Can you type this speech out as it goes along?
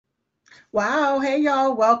Wow, hey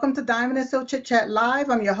y'all, welcome to Diamond and Silk Chit Chat Live.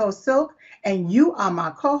 I'm your host, Silk, and you are my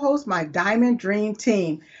co host, my Diamond Dream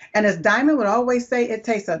Team. And as Diamond would always say, it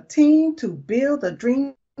takes a team to build a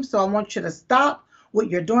dream. So I want you to stop what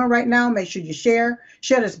you're doing right now. Make sure you share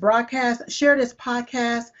this broadcast, share this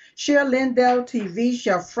podcast, share Lindell TV,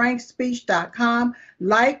 share frankspeech.com,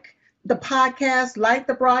 like the podcast, like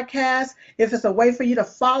the broadcast. If it's a way for you to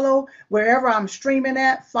follow wherever I'm streaming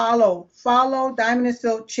at, follow Diamond and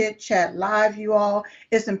Silk Chit Chat Live, you all.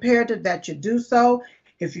 It's imperative that you do so.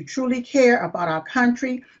 If you truly care about our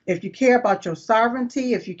country, if you care about your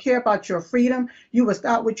sovereignty, if you care about your freedom, you would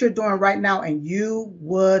stop what you're doing right now and you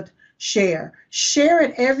would share. Share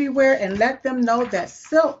it everywhere and let them know that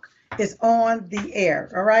Silk is on the air.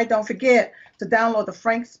 All right, don't forget to download the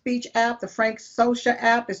Frank Speech app, the Frank Social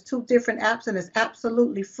app. It's two different apps and it's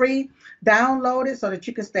absolutely free. Download it so that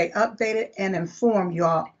you can stay updated and informed,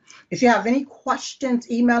 y'all. If you have any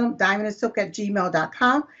questions, email them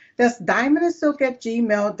diamondandsilk@gmail.com. That's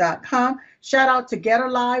diamondandsilk@gmail.com. Shout out to Getter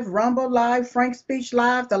Live, Rumble Live, Frank Speech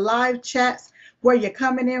Live, the live chats, where you're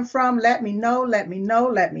coming in from. Let me know.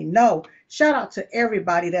 Shout out to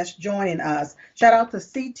everybody that's joining us. Shout out to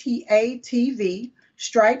CTA TV,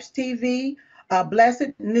 Stripes TV,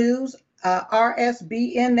 Blessed News,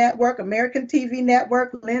 RSBN Network, American TV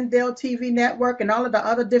Network, Lindell TV Network, and all of the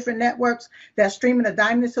other different networks that streaming the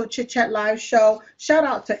Diamond and Silk Chit Chat Live show. Shout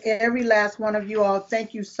out to every last one of you all.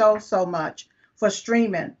 Thank you so much for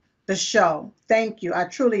streaming the show. Thank you. I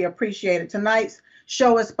truly appreciate it. Tonight's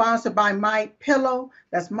show is sponsored by My Pillow.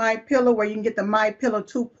 That's My Pillow, where you can get the My Pillow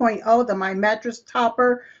 2.0, the My Mattress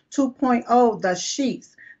Topper 2.0, the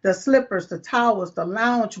sheets, the slippers, the towels, the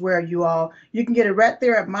loungewear, you all. You can get it right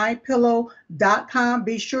there at mypillow.com.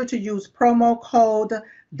 Be sure to use promo code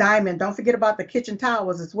Diamond. Don't forget about the kitchen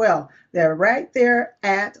towels as well. They're right there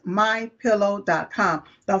at mypillow.com.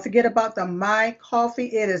 Don't forget about the My Coffee.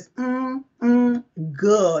 It is good.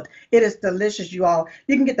 It is delicious, you all.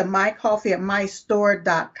 You can get the My Coffee at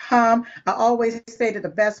mystore.com. I always say that the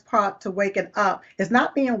best part to waking up is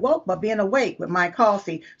not being woke, but being awake with My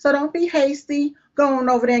Coffee. So don't be hasty. Go on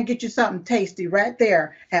over there and get you something tasty right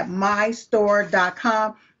there at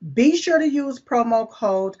mystore.com. Be sure to use promo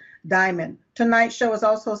code Diamond. Tonight's show is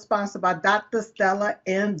also sponsored by Dr Stella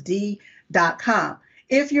MD.com.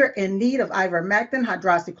 If you're in need of ivermectin,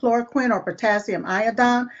 hydroxychloroquine, or potassium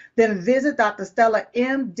iodine, then visit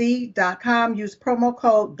drstellamd.com. Use promo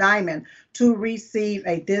code DIAMOND to receive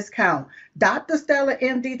a discount.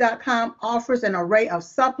 drstellamd.com offers an array of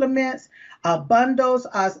supplements, bundles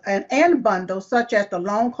such as the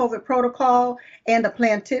Long COVID Protocol and the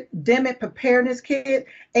Pandemic Preparedness Kit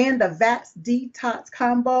and the VATS Detox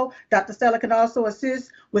Combo. Dr. Stella can also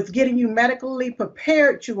assist with getting you medically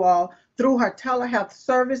prepared, you all, through her telehealth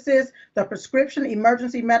services. The prescription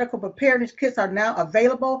emergency medical preparedness kits are now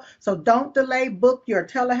available, so don't delay. Book your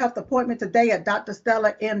telehealth appointment today at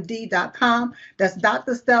drstellamd.com. That's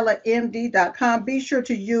drstellamd.com. Be sure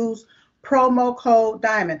to use promo code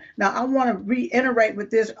Diamond. Now, I want to reiterate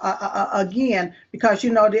with this again, because,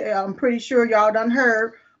 you know, I'm pretty sure y'all done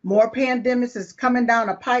heard more pandemics is coming down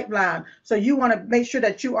the pipeline. So you want to make sure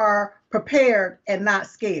that you are prepared and not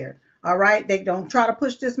scared. All right. They don't try to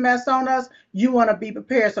push this mess on us. You want to be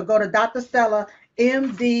prepared. So go to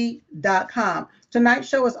drstellamd.com. Tonight's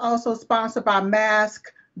show is also sponsored by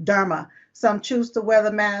Mask Derma. Some choose to wear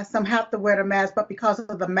the mask, some have to wear the mask, but because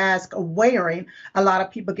of the mask wearing, a lot of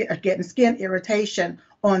people are getting skin irritation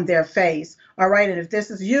on their face. All right. And if this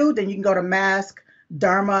is you, then you can go to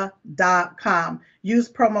maskderma.com.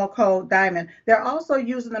 Use promo code Diamond. They're also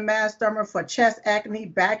using the Mask Derma for chest acne,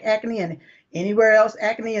 back acne, and anywhere else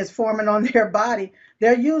acne is forming on their body.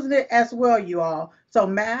 They're using it as well, you all. So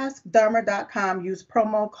maskderma.com, use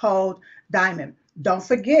promo code Diamond. Don't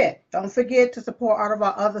forget to support all of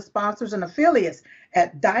our other sponsors and affiliates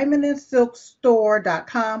at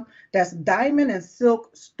diamondandsilkstore.com. That's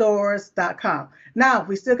diamondandsilkstores.com. Now, if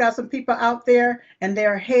we still got some people out there and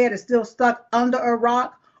their head is still stuck under a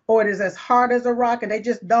rock, or it is as hard as a rock and they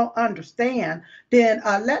just don't understand, then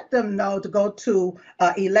let them know to go to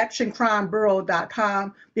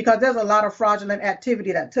electioncrimebureau.com, because there's a lot of fraudulent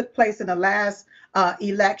activity that took place in the last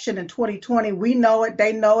election in 2020. We know it,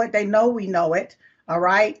 they know it, they know we know it, all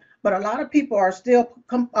right? But a lot of people are still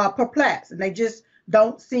perplexed, and they just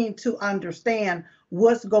don't seem to understand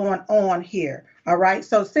what's going on here, all right?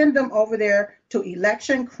 So send them over there to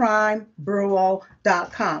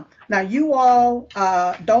electioncrimebureau.com. Now, you all,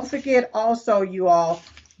 don't forget also, you all,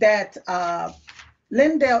 that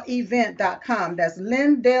LindellEvent.com, that's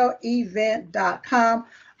LindellEvent.com.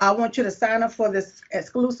 I want you to sign up for this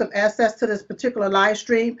exclusive access to this particular live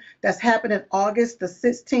stream that's happening August the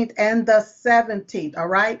 16th and the 17th, all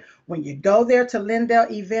right? When you go there to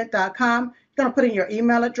LindellEvent.com, you're going to put in your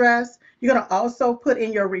email address. You're going to also put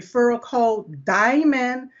in your referral code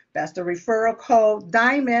DIAMOND. That's the referral code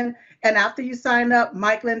DIAMOND. And after you sign up,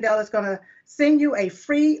 Mike Lindell is going to send you a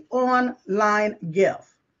free online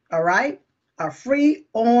gift, all right? A free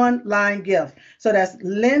online gift. So that's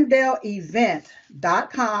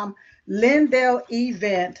LindellEvent.com,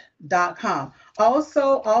 LindellEvent.com.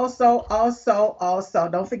 Also,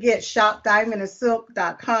 don't forget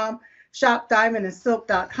ShopDiamondAndSilk.com,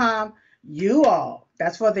 ShopDiamondAndSilk.com. You all,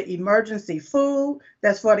 that's for the emergency food,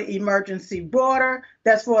 that's for the emergency water,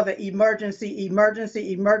 that's for the emergency,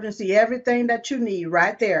 everything that you need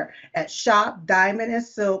right there at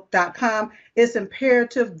ShopDiamondAndSilk.com. It's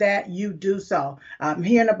imperative that you do so. I'm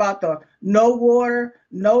hearing about the no water,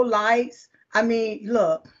 no lights. I mean,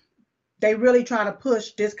 look, they really trying to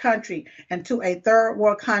push this country into a third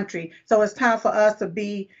world country. So it's time for us to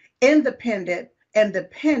be independent and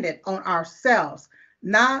dependent on ourselves,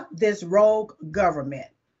 not this rogue government.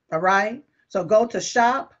 All right. So go to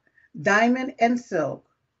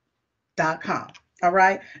ShopDiamondAndSilk.com. All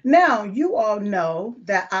right. Now, you all know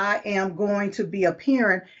that I am going to be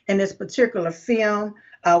appearing in this particular film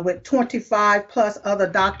with 25 plus other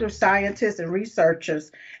doctors, scientists, and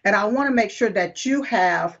researchers. And I want to make sure that you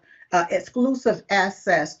have exclusive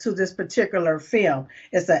access to this particular film.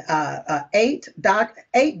 It's eight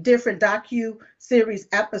different docu-series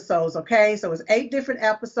episodes, okay? So it's 8 different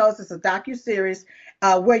episodes. It's a docu-series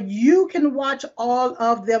where you can watch all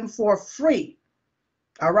of them for free,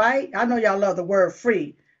 all right? I know y'all love the word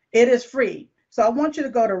free. It is free. So I want you to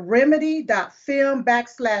go to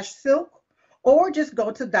remedy.film/silk or just go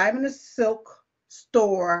to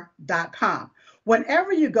diamondandsilkstore.com.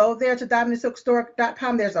 Whenever you go there to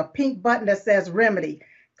diamondandsilkstore.com, there's a pink button that says Remedy.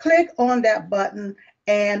 Click on that button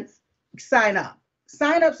and sign up.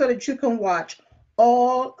 Sign up so that you can watch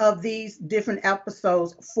all of these different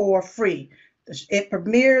episodes for free. It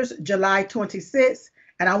premieres July 26th,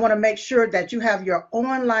 and I want to make sure that you have your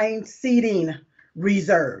online seating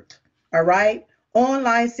reserved. All right?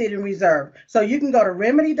 Online seating reserved. So you can go to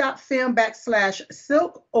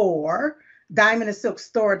remedy.film/silk or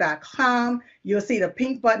diamondandsilkstore.com. You'll see the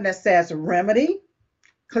pink button that says Remedy.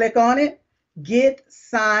 Click on it. Get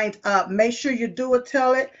signed up. Make sure you do it.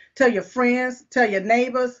 Tell your friends, tell your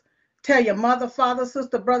neighbors, tell your mother, father,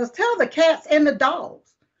 sister, brothers, tell the cats and the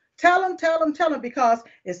dogs. Tell them, because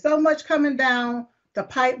it's so much coming down the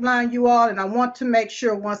pipeline, you all, and I want to make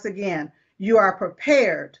sure, once again, you are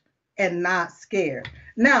prepared and not scared.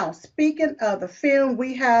 Now, speaking of the film,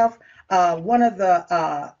 we have one of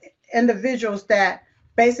the individuals that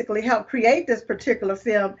basically helped create this particular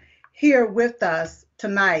film here with us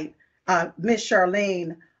tonight, Miss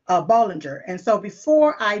Charlene Bollinger. And so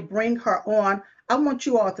before I bring her on, I want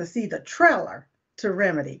you all to see the trailer to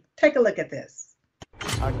Remedy. Take a look at this.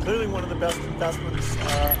 Clearly one of the best investments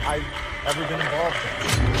I've ever been involved in.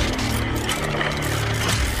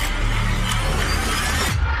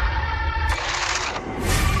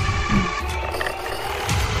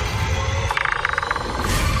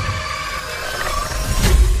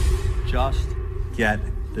 Just get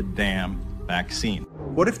the damn vaccine.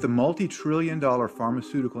 What if the multi-trillion-dollar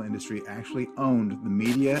pharmaceutical industry actually owned the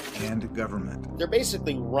media and government? They're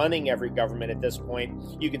basically running every government at this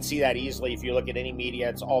point. You can see that easily if you look at any media.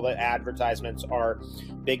 It's all the advertisements are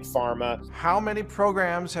big pharma. How many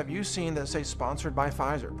programs have you seen that say sponsored by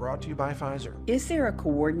Pfizer, brought to you by Pfizer? Is there a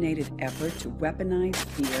coordinated effort to weaponize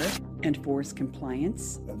fear and force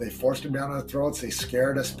compliance? They forced them down our throats. They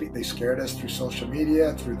scared us. They scared us through social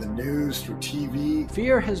media, through the news, through TV.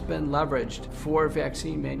 Fear has been leveraged for vaccine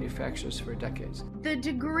manufacturers for decades. The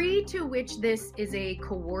degree to which this is a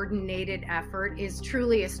coordinated effort is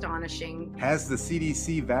truly astonishing. Has the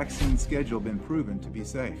CDC vaccine schedule been proven to be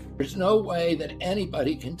safe? There's no way that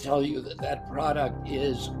anybody can tell you that that product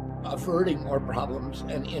is averting more problems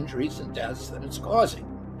and injuries and deaths than it's causing.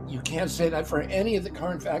 You can't say that for any of the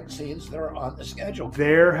current vaccines that are on the schedule.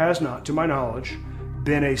 There has not, to my knowledge,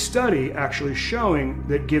 been a study actually showing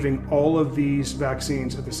that giving all of these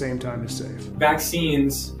vaccines at the same time is safe.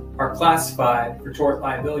 Vaccines are classified for tort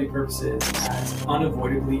liability purposes as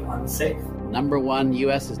unavoidably unsafe. Number one,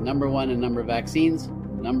 U.S. is number one in number of vaccines,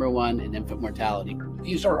 number one in infant mortality.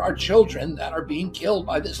 These are our children that are being killed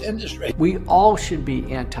by this industry. We all should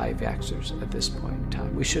be anti-vaxxers at this point in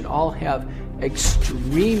time. We should all have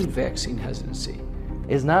extreme vaccine hesitancy.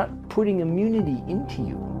 It's not putting immunity into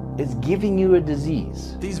you. is giving you a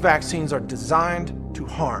disease. These vaccines are designed to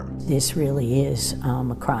harm. This really is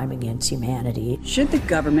a crime against humanity. Should the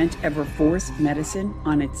government ever force medicine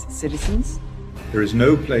on its citizens? There is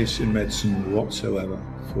no place in medicine whatsoever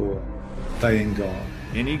for playing God.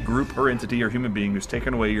 Any group or entity or human being who's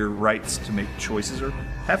taken away your rights to make choices or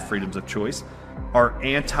have freedoms of choice are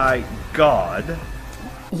anti-God.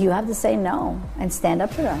 You have to say no and stand up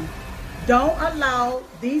to them. Don't allow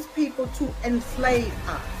these people to enslave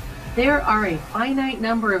us. There are a finite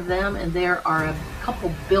number of them, and there are a couple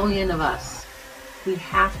billion of us. We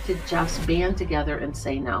have to just band together and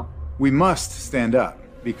say no. We must stand up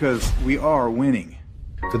because we are winning.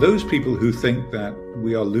 For those people who think that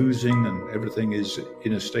we are losing and everything is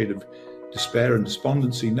in a state of despair and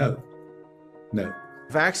despondency, no.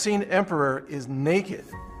 Vaccine Emperor is naked.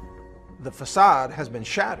 The facade has been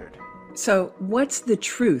shattered. So what's the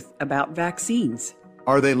truth about vaccines?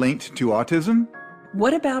 Are they linked to autism?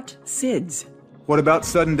 What about SIDS? What about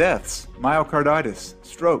sudden deaths, myocarditis,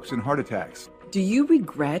 strokes, and heart attacks? Do you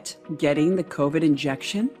regret getting the COVID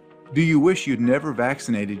injection? Do you wish you'd never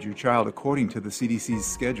vaccinated your child according to the CDC's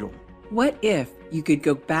schedule? What if you could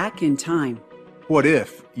go back in time? What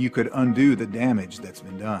if you could undo the damage that's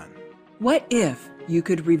been done? What if you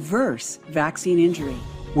could reverse vaccine injury?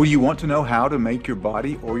 Will you want to know how to make your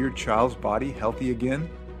body or your child's body healthy again?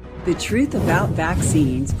 The Truth About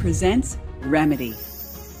Vaccines presents Remedy.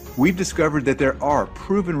 We've discovered that there are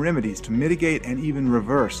proven remedies to mitigate and even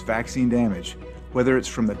reverse vaccine damage, whether it's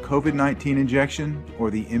from the COVID-19 injection or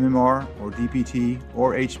the MMR or DPT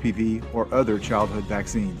or HPV or other childhood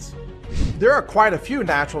vaccines. There are quite a few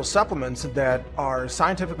natural supplements that are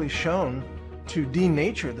scientifically shown to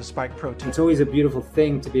denature the spike protein. It's always a beautiful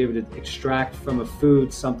thing to be able to extract from a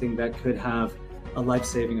food something that could have a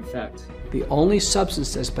life-saving effect. The only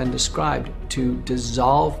substance that's been described to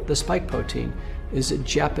dissolve the spike protein is a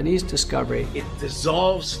Japanese discovery. It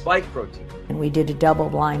dissolves spike protein. And we did a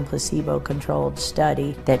double-blind, placebo-controlled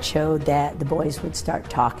study that showed that the boys would start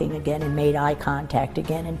talking again and made eye contact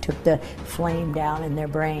again and took the flame down in their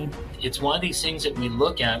brain. It's one of these things that we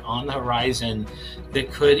look at on the horizon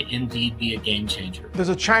that could indeed be a game changer. There's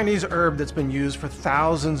a Chinese herb that's been used for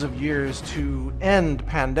thousands of years to end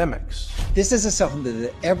pandemics. This is a supplement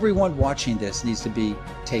that everyone watching this needs to be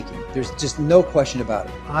taking. There's just no question about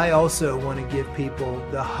it. I also want to give people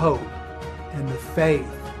the hope and the faith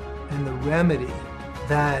and the remedy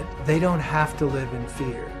that they don't have to live in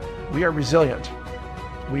fear. We are resilient,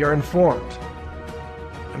 we are informed,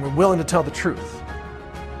 and we're willing to tell the truth.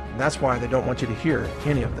 And that's why they don't want you to hear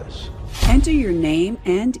any of this. Enter your name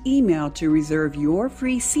and email to reserve your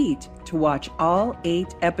free seat to watch all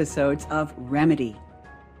 8 episodes of Remedy.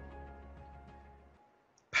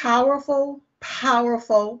 Powerful,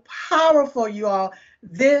 powerful, powerful, you all.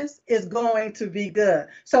 This is going to be good.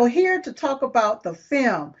 So here to talk about the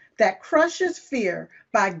film that crushes fear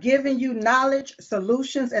by giving you knowledge,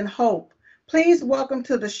 solutions, and hope. Please welcome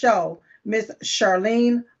to the show, Miss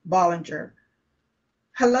Charlene Bollinger.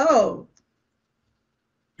 Hello.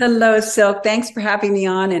 Hello, Silk. Thanks for having me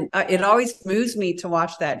on. And it always moves me to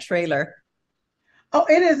watch that trailer. Oh,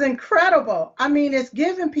 it is incredible. I mean, it's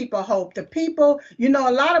giving people hope. The people, you know,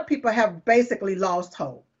 a lot of people have basically lost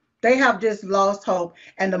hope. They have just lost hope.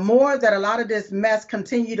 And the more that a lot of this mess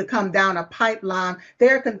continue to come down a pipeline,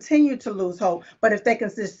 they're continue to lose hope. But if they can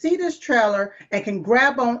just see this trailer and can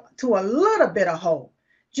grab on to a little bit of hope,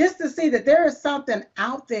 just to see that there is something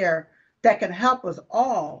out there that can help us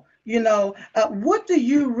all, you know, what do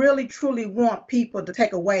you really truly want people to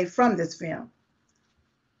take away from this film?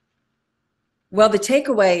 Well, the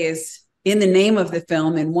takeaway is in the name of the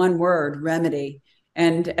film in one word, remedy.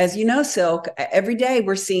 And as you know, Silk, every day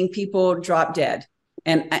we're seeing people drop dead.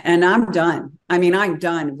 And I'm done. I mean, I'm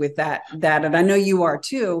done with that. And I know you are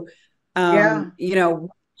too. You know,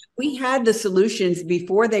 we had the solutions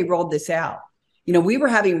before they rolled this out. You know, we were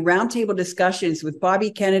having roundtable discussions with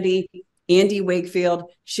Bobby Kennedy, Andy Wakefield,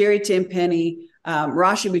 Sherry Tenpenny,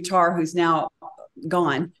 Rashi Buttar, who's now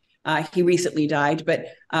gone. He recently died, but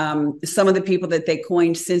some of the people that they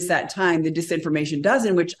coined since that time, the Disinformation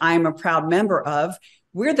Dozen, which I'm a proud member of,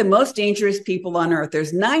 we're the most dangerous people on earth.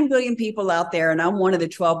 There's 9 billion people out there, and I'm one of the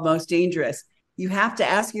 12 most dangerous. You have to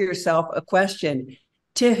ask yourself a question.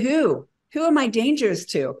 To who? Who am I dangerous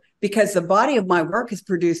to? Because the body of my work has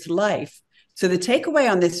produced life. So the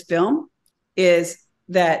takeaway on this film is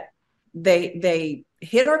that they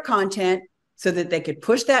hit our content so that they could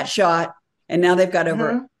push that shot, and now they've got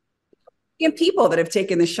over people that have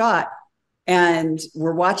taken the shot, and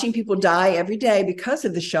we're watching people die every day because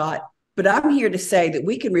of the shot. But I'm here to say that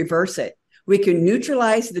we can reverse it. We can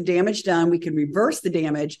neutralize the damage done, we can reverse the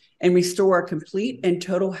damage, and restore complete and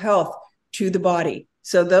total health to the body.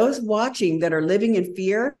 So those watching that are living in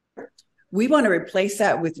fear, we want to replace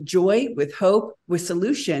that with joy, with hope, with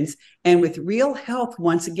solutions, and with real health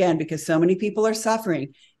once again, because so many people are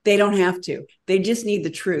suffering. They don't have to. They just need the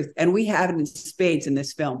truth. And we have it in spades in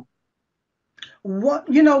this film.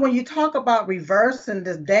 What, you know, when you talk about reversing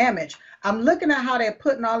this damage, I'm looking at how they're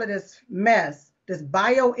putting all of this mess, this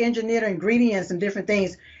bioengineered ingredients and different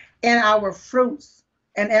things in our fruits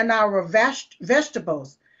and in our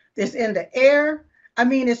vegetables. It's in the air. I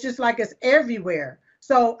mean, it's just like it's everywhere.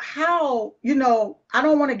 So how, you know, I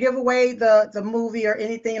don't want to give away the movie or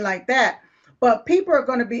anything like that, but people are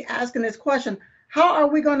going to be asking this question: how are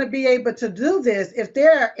we going to be able to do this if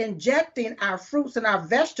they're injecting our fruits and our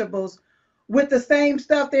vegetables with the same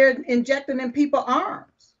stuff they're injecting in people's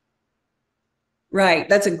arms? Right.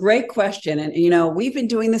 That's a great question. And, you know, we've been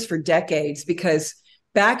doing this for decades, because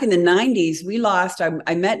back in the 90s,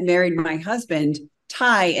 I met and married my husband,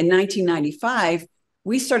 Ty, in 1995.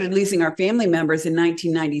 We started losing our family members in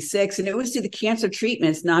 1996, and it was to the cancer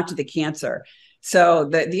treatments, not to the cancer. So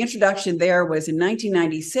the introduction there was in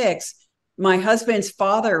 1996. My husband's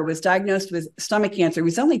father was diagnosed with stomach cancer. He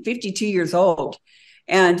was only 52 years old.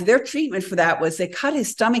 And their treatment for that was they cut his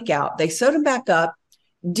stomach out. They sewed him back up,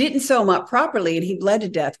 didn't sew him up properly, and he bled to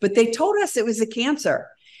death. But they told us it was a cancer.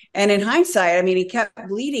 And in hindsight, I mean, he kept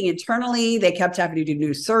bleeding internally. They kept having to do new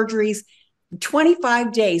surgeries.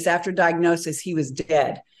 25 days after diagnosis, he was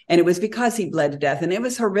dead. And it was because he bled to death. And it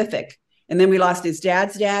was horrific. And then we lost his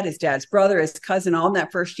dad's dad, his dad's brother, his cousin, all in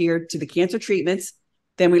that first year to the cancer treatments.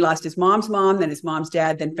 Then we lost his mom's mom, then his mom's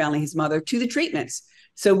dad, then finally his mother to the treatments.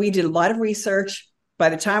 So we did a lot of research. By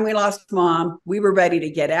the time we lost mom, we were ready to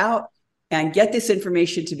get out and get this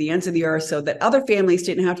information to the ends of the earth so that other families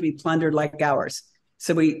didn't have to be plundered like ours.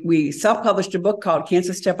 So we self-published a book called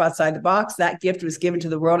Cancer Step Outside the Box. That gift was given to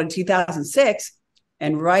the world in 2006.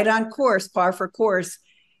 And right on course, par for course,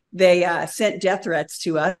 they sent death threats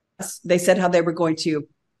to us. They said how they were going to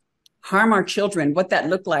harm our children, what that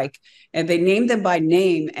looked like. And they named them by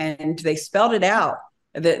name, and they spelled it out,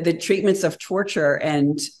 the treatments of torture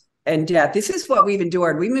and death. This is what we've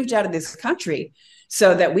endured. We moved out of this country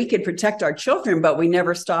so that we could protect our children, but we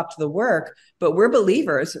never stopped the work. But we're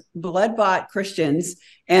believers, blood-bought Christians.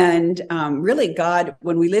 And really, God,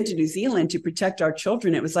 when we lived in New Zealand to protect our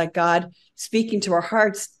children, it was like God speaking to our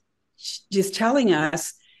hearts, just telling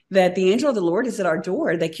us that the angel of the Lord is at our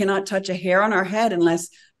door. They cannot touch a hair on our head unless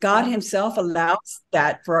God himself allows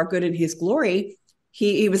that for our good and his glory.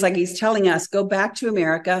 He was like, he's telling us, go back to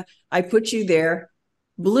America. I put you there.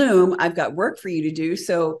 Bloom. I've got work for you to do.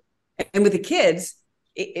 So, and with the kids,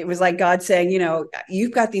 it was like God saying, you know,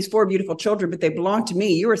 you've got these 4 beautiful children, but they belong to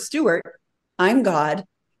me. You're a steward. I'm God,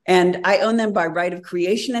 and I own them by right of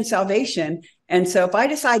creation and salvation. And so if I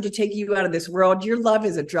decide to take you out of this world, your love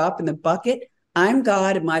is a drop in the bucket. I'm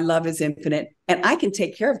God, and my love is infinite, and I can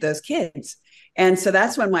take care of those kids. And so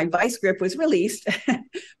that's when my vice grip was released.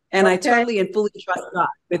 And I totally and fully trust God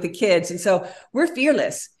with the kids. And so we're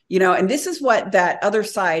fearless, you know, and this is what that other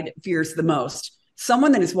side fears the most.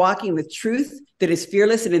 Someone that is walking with truth, that is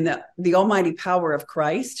fearless and in the almighty power of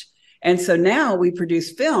Christ. And so now we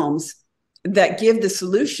produce films that give the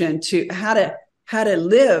solution to how to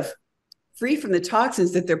live free from the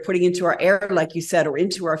toxins that they're putting into our air, like you said, or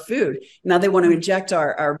into our food. Now they want to inject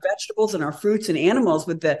our vegetables and our fruits and animals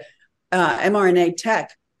with the mRNA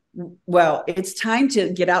tech. Well, it's time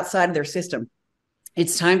to get outside of their system.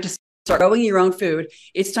 It's time to start growing your own food.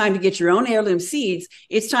 It's time to get your own heirloom seeds.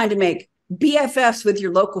 It's time to make BFFs with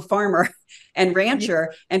your local farmer and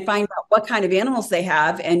rancher and find out what kind of animals they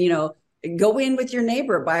have. And, you know, go in with your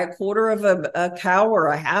neighbor, buy a quarter of a cow or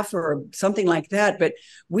a half or something like that. But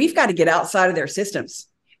we've got to get outside of their systems.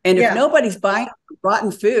 And if nobody's buying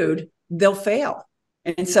rotten food, they'll fail.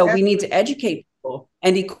 And so we need to educate people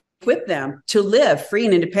and equip them to live free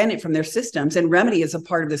and independent from their systems. And Remedy is a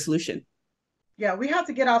part of the solution. Yeah, we have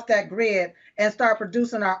to get off that grid and start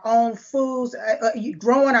producing our own foods,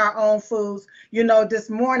 growing our own foods. You know, this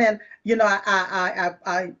morning, you know,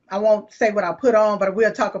 I won't say what I put on, but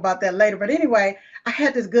we'll talk about that later. But anyway, I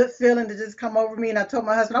had this good feeling to just come over me, and I told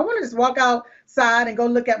my husband, I want to just walk outside and go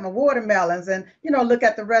look at my watermelons and, you know, look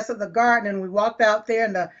at the rest of the garden. And we walked out there,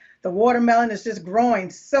 and the watermelon is just growing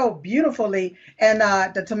so beautifully, and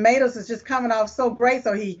the tomatoes is just coming off so great.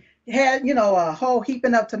 So he had, you know, a whole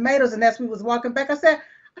heaping of tomatoes, and as we was walking back, I said,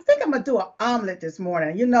 I think I'm gonna do an omelet this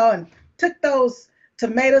morning, you know, and took those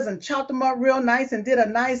tomatoes and chopped them up real nice and did a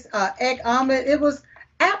nice egg omelet. It was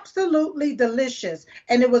absolutely delicious,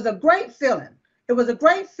 and it was a great feeling. It was a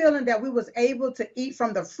great feeling that we was able to eat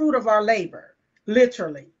from the fruit of our labor,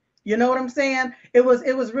 literally. You know what I'm saying? It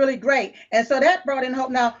was really great. And so that brought in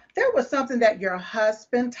hope. Now, there was something that your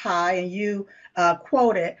husband, Ty, and you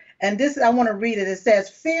quoted, and this, I want to read it. It says,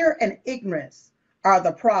 fear and ignorance are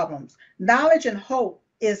the problems. Knowledge and hope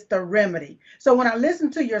is the remedy. So when I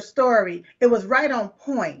listened to your story, it was right on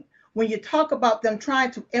point when you talk about them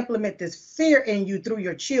trying to implement this fear in you through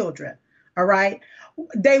your children. All right.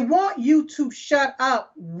 They want you to shut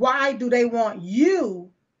up. Why do they want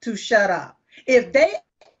you to shut up? If they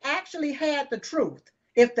actually had the truth,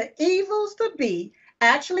 if the evils to be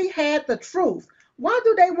actually had the truth, why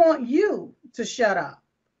do they want you to shut up?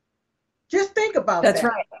 Just think about that. That's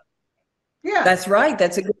right. Yeah. That's right.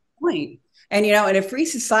 That's a good point. And, you know, in a free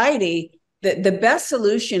society, the best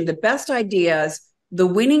solution, the best ideas, the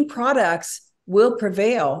winning products will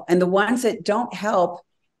prevail. And the ones that don't help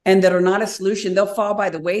and that are not a solution, they'll fall by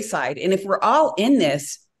the wayside. And if we're all in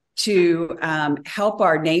this to help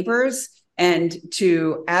our neighbors and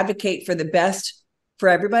to advocate for the best for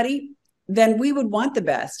everybody, then we would want the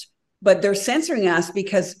best. But they're censoring us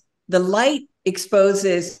because the light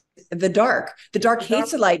exposes the dark. The dark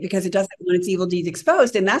hates the light because it doesn't want its evil deeds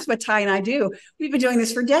exposed. And that's what Ty and I do. We've been doing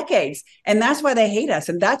this for decades. And that's why they hate us.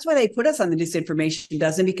 And that's why they put us on the disinformation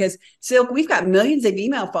dozen, because Silk, we've got millions of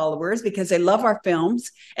email followers because they love our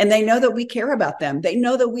films and they know that we care about them. They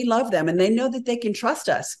know that we love them and they know that they can trust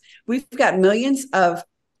us. We've got millions of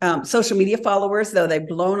social media followers, though they've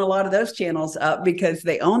blown a lot of those channels up because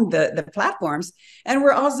they own the platforms. And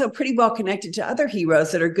we're also pretty well connected to other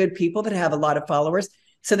heroes that are good people that have a lot of followers.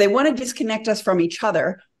 So they want to disconnect us from each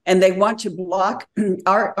other and they want to block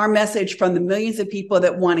our message from the millions of people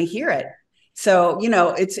that want to hear it. So, you know,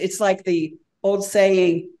 it's like the old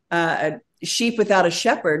saying, sheep without a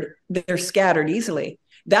shepherd, they're scattered easily.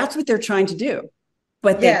 That's what they're trying to do,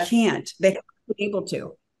 but they can't. They haven't been able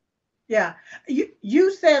to. Yeah.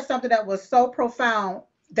 You said something that was so profound.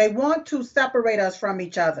 They want to separate us from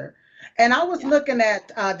each other. And I was looking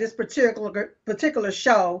at this particular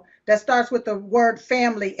show that starts with the word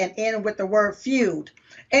family and ends with the word feud.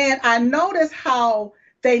 And I noticed how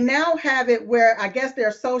they now have it where I guess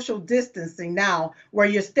they're social distancing now, where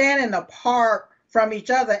you're standing apart from each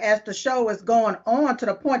other as the show is going on, to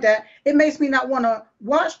the point that it makes me not want to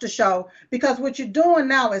watch the show, because what you're doing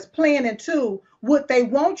now is playing into what they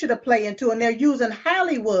want you to play into. And they're using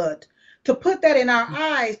Hollywood to put that in our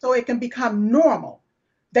eyes so it can become normal.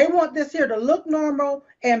 They want this here to look normal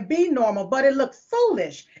and be normal, but it looks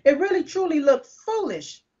foolish. It really truly looks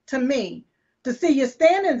foolish to me to see you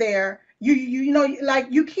standing there. You know, like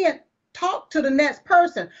you can't talk to the next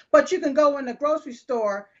person, but you can go in the grocery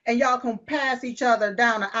store and y'all can pass each other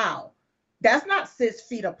down the aisle. That's not 6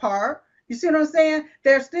 feet apart. You see what I'm saying?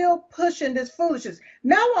 They're still pushing this foolishness.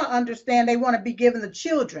 Now I understand they want to be giving the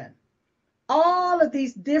children all of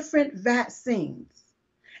these different vaccines.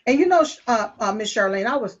 And you know, Miss Charlene,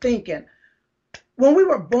 I was thinking, when we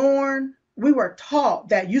were born, we were taught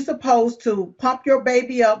that you're supposed to pump your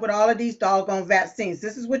baby up with all of these doggone vaccines.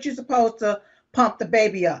 This is what you're supposed to pump the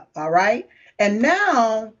baby up, all right? And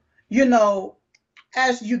now, you know,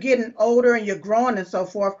 as you're getting older and you're growing and so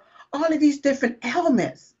forth, all of these different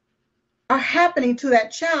ailments are happening to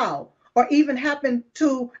that child, or even happen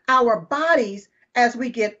to our bodies as we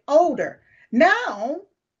get older. Now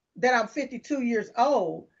that I'm 52 years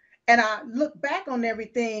old and I look back on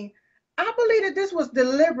everything, I believe that this was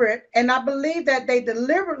deliberate, and I believe that they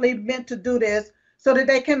deliberately meant to do this so that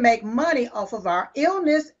they can make money off of our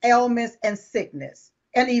illness, ailments, and sickness,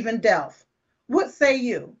 and even death. What say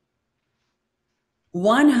you?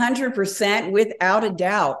 100%, without a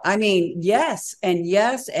doubt. I mean, yes,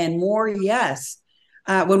 and more yes.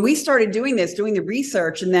 When we started doing this, doing the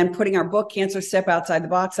research and then putting our book, Cancer Step Outside the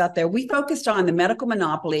Box, out there, we focused on the medical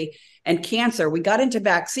monopoly and cancer. We got into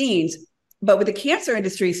vaccines, but with the cancer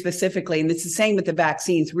industry specifically, and it's the same with the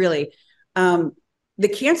vaccines, really, the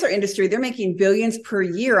cancer industry, they're making billions per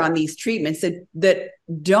year on these treatments that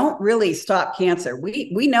don't really stop cancer.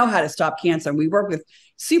 We know how to stop cancer. We work with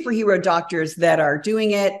superhero doctors that are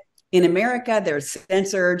doing it in America. They're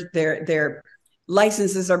censored. Their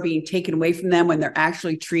licenses are being taken away from them when they're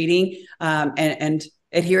actually treating and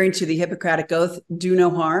adhering to the Hippocratic Oath, do no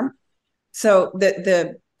harm. So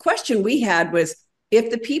the question we had was, if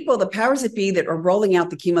the people, the powers that be that are rolling out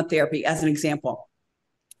the chemotherapy, as an example,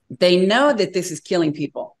 they know that this is killing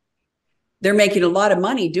people. They're making a lot of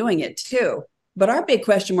money doing it too. But our big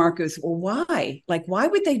question mark is, well, why? Like, why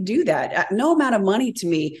would they do that? No amount of money to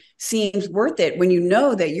me seems worth it when you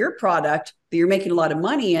know that your product that you're making a lot of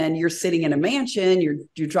money in, you're sitting in a mansion,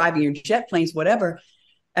 you're driving your jet planes, whatever.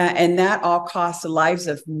 And that all costs the lives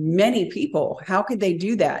of many people. How could they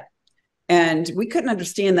do that? And we couldn't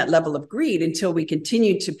understand that level of greed until we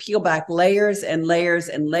continued to peel back layers and layers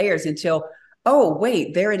and layers until, oh,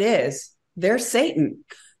 wait, there it is. There's Satan.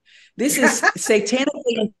 This is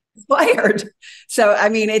satanically inspired. So, I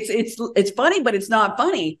mean, it's funny, but it's not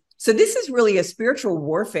funny. So this is really a spiritual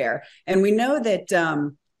warfare. And we know that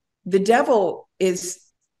the devil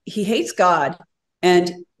he hates God,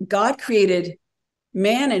 and God created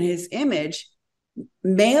man in his image,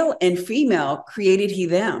 male and female created he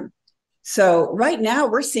them. So right now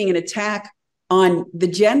we're seeing an attack on the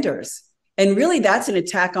genders. And really that's an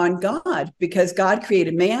attack on God, because God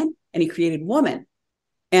created man and he created woman.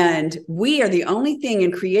 And we are the only thing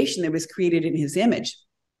in creation that was created in his image.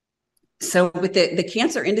 So with the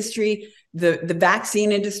cancer industry, the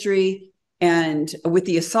vaccine industry, and with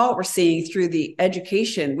the assault we're seeing through the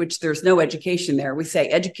education, which there's no education there. We say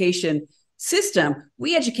education system,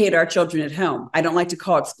 we educate our children at home. I don't like to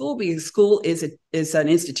call it school, because school is an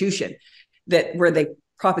institution where they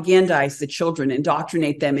propagandize the children,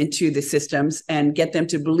 indoctrinate them into the systems and get them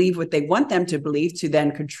to believe what they want them to believe to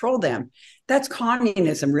then control them. That's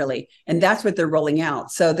communism, really. And that's what they're rolling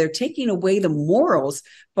out. So they're taking away the morals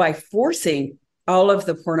by forcing all of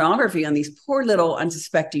the pornography on these poor little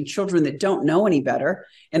unsuspecting children that don't know any better.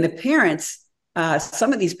 And the parents,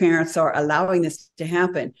 some of these parents are allowing this to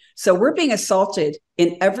happen. So we're being assaulted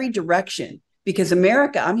in every direction, because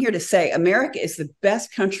America, I'm here to say, America is the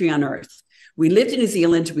best country on earth. We lived in New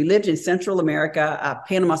Zealand. We lived in Central America,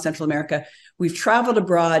 Panama, Central America. We've traveled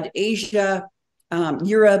abroad, Asia,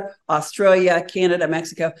 Europe, Australia, Canada,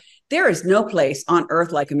 Mexico. There is no place on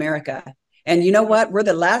earth like America. And you know what? We're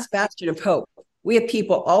the last bastion of hope. We have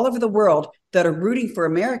people all over the world that are rooting for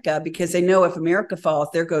America, because they know if America falls,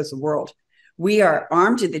 there goes the world. We are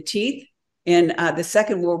armed to the teeth. In the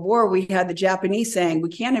Second World War, we had the Japanese saying, we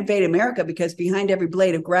can't invade America because behind every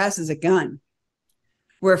blade of grass is a gun.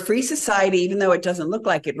 We're a free society, even though it doesn't look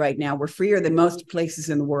like it right now. We're freer than most places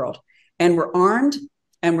in the world. And we're armed,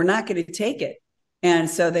 and we're not going to take it. And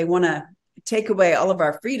so they want to take away all of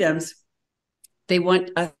our freedoms. They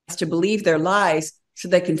want us to believe their lies so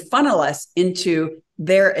they can funnel us into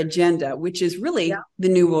their agenda, which is really the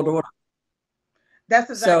New World Order.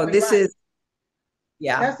 That's exactly so. This right. is,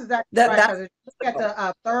 yeah. That's exactly right. Because look at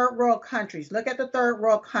the third world countries. Look at the third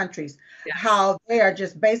world countries, how they are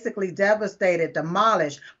just basically devastated,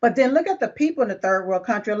 demolished. But then look at the people in the third world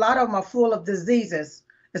country. A lot of them are full of diseases.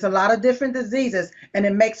 It's a lot of different diseases. And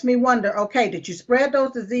it makes me wonder, okay, did you spread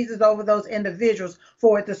those diseases over those individuals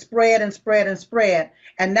for it to spread and spread and spread?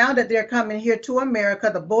 And now that they're coming here to America,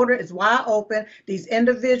 the border is wide open. These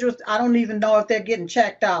individuals, I don't even know if they're getting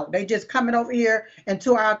checked out. They just coming over here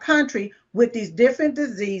into our country with these different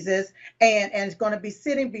diseases, and it's going to be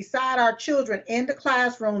sitting beside our children in the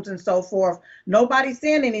classrooms and so forth. Nobody's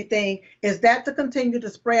saying anything. Is that to continue to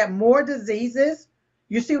spread more diseases?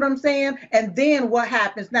 You see what I'm saying? And then what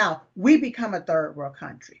happens now? We become a third world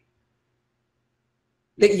country.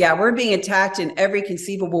 Yeah, we're being attacked in every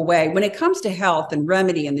conceivable way. When it comes to health and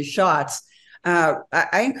Remedy and the shots, I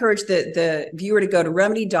encourage the viewer to go to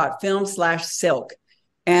remedy.film/silk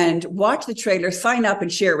and watch the trailer, sign up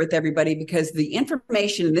and share it with everybody, because the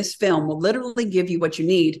information in this film will literally give you what you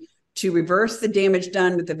need to reverse the damage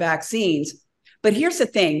done with the vaccines. But here's the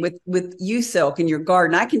thing with you, Silk, in your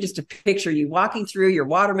garden, I can just picture you walking through your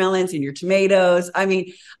watermelons and your tomatoes. I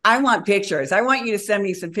mean, I want pictures. I want you to send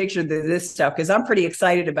me some pictures of this stuff, because I'm pretty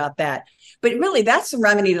excited about that. But really, that's the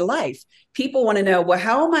remedy to life. People want to know, well,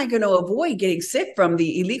 how am I going to avoid getting sick from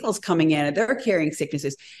the illegals coming in and they're carrying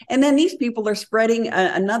sicknesses? And then these people are spreading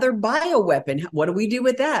another bioweapon. What do we do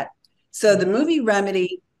with that? So the movie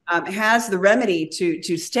Remedy has the remedy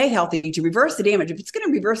to stay healthy, to reverse the damage. If it's going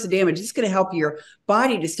to reverse the damage, it's going to help your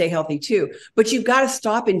body to stay healthy too. But you've got to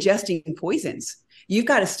stop ingesting poisons. You've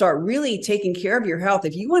got to start really taking care of your health.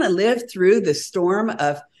 If you want to live through the storm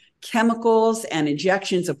of chemicals and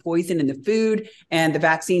injections of poison in the food and the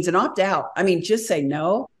vaccines, and opt out. I mean, just say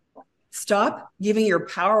no. Stop giving your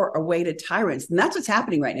power away to tyrants. And that's what's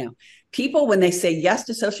happening right now. People, when they say yes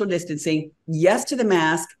to social distancing, yes to the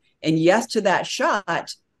mask, and yes to that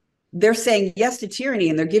shot, they're saying yes to tyranny,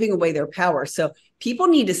 and they're giving away their power. So people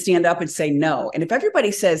need to stand up and say no. And if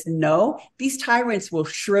everybody says no, these tyrants will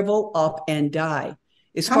shrivel up and die.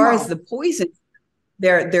 As far as the poison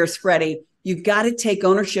they're spreading, you've got to take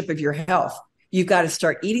ownership of your health. You've got to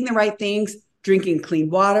start eating the right things, drinking clean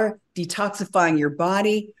water, detoxifying your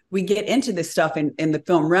body. We get into this stuff in the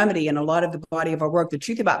film Remedy and a lot of the body of our work. The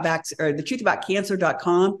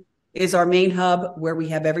truthaboutcancer.com is our main hub, where we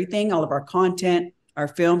have everything, all of our content, our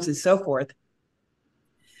films, and so forth.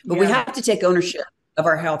 But we have to take ownership. of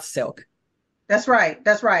our health, Silk. That's right.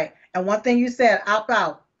 That's right. And one thing you said, opt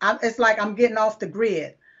out. It's like I'm getting off the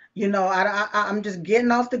grid. You know, I'm just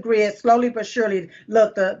getting off the grid slowly but surely.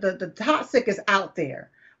 Look, the toxic is out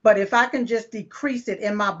there. But if I can just decrease it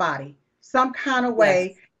in my body some kind of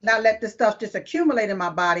way, yes, not let this stuff just accumulate in my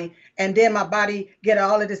body, and then my body get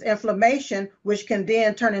all of this inflammation, which can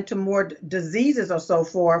then turn into more diseases or so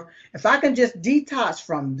forth. If I can just detox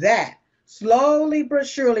from that, slowly but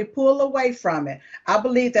surely pull away from it, I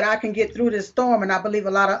believe that I can get through this storm, and I believe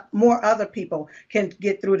a lot of more other people can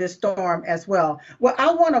get through this storm as well. Well,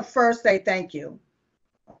 I want to first say thank you.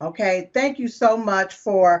 Okay, thank you so much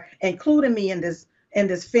for including me in this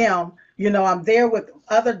film. You know, I'm there with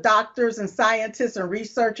other doctors and scientists and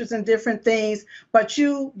researchers and different things, but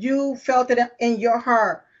you felt it in your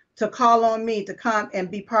heart to call on me to come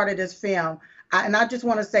and be part of this film. And I just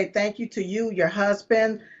want to say thank you to you, your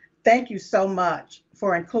husband. Thank you so much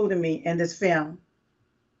for including me in this film.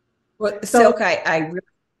 Well, Silk, I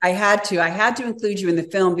had to include you in the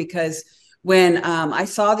film because when I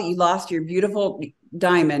saw that you lost your beautiful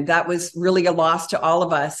diamond, that was really a loss to all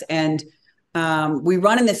of us. And we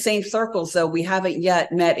run in the same circles, though we haven't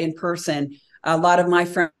yet met in person. A lot of my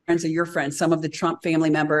friends are your friends. Some of the Trump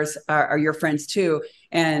family members are your friends too.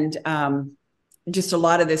 And just a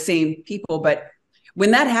lot of the same people. But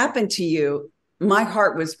when that happened to you, my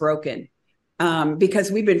heart was broken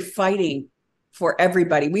because we've been fighting for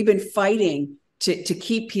everybody. We've been fighting to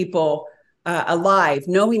keep people alive,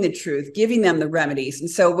 knowing the truth, giving them the remedies. And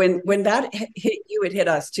so when that hit you, it hit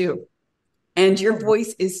us too. And your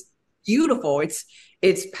voice is beautiful.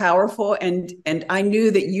 It's powerful. And I knew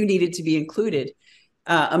that you needed to be included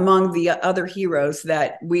among the other heroes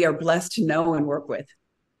that we are blessed to know and work with.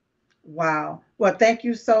 Wow. Well, thank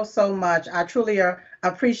you so much. I truly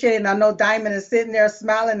appreciate it. And I know Diamond is sitting there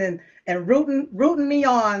smiling and rooting me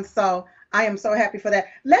on. So I am so happy for that.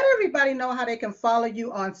 Let everybody know how they can follow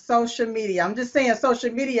you on social media. I'm just saying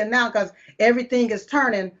social media now because everything is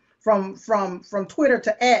turning from Twitter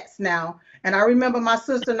to X now. And I remember my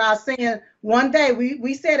sister and I saying one day,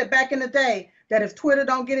 we said it back in the day, that if Twitter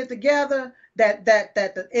don't get it together,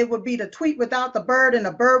 that it would be the tweet without the bird and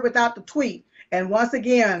the bird without the tweet. And once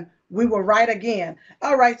again, we were right again.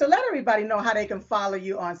 All right, so let everybody know how they can follow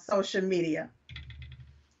you on social media.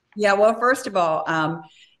 Yeah, well, first of all,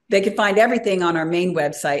 they can find everything on our main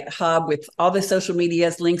website, Hub, with all the social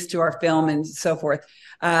medias, links to our film and so forth.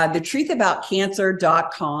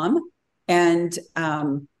 TheTruthAboutCancer.com. And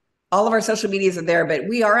all of our social medias are there, but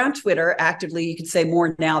we are on Twitter actively. You can say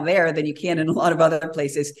more now there than you can in a lot of other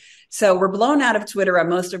places. So we're blown out of Twitter on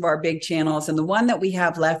most of our big channels. And the one that we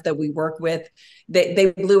have left that we work with,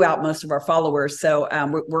 they blew out most of our followers. So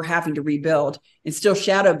we're having to rebuild. It's still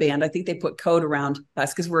shadow banned. I think they put code around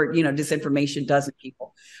us because we're, disinformation doesn't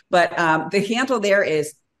people. But the handle there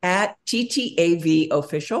is at TTAV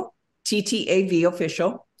Official, TTAV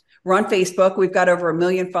Official. We're on Facebook. We've got over 1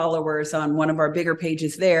 million followers on one of our bigger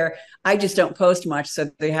pages there. I just don't post much,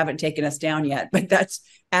 so they haven't taken us down yet. But that's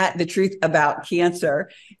at The Truth About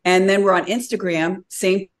Cancer. And then we're on Instagram,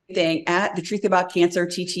 same thing, at The Truth About Cancer,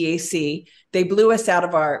 TTAC. They blew us out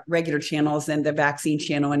of our regular channels and the vaccine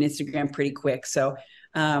channel on Instagram pretty quick. So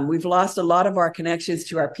we've lost a lot of our connections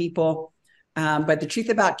to our people. But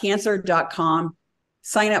TheTruthAboutCancer.com,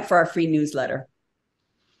 sign up for our free newsletter.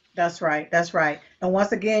 That's right. That's right. And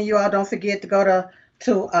once again, you all don't forget to go to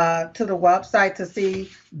the website to see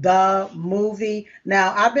the movie.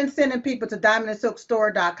 Now, I've been sending people to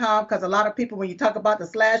diamondandsilkstore.com because a lot of people, when you talk about the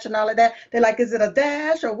slash and all of that, they're like, is it a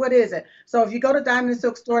dash or what is it? So if you go to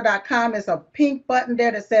diamondandsilkstore.com, it's a pink button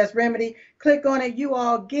there that says Remedy. Click on it. You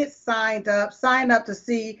all get signed up. Sign up to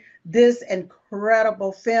see this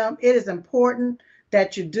incredible film. It is important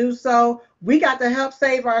that you do so. We got to help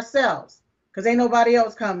save ourselves, because ain't nobody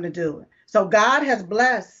else coming to do it. So God has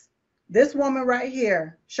blessed this woman right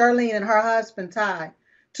here, Charlene, and her husband, Ty,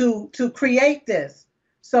 to create this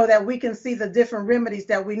so that we can see the different remedies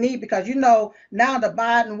that we need. Because, now the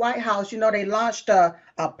Biden White House, they launched a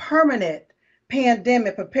permanent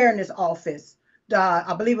pandemic preparedness office.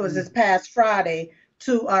 I believe it was this past Friday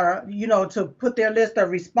to put their list of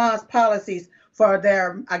response policies for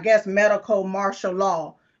their, I guess, medical martial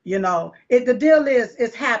law. The deal is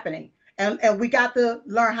it's happening. And we got to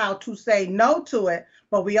learn how to say no to it,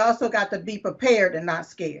 but we also got to be prepared and not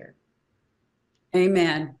scared.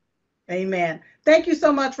 Amen. Amen. Thank you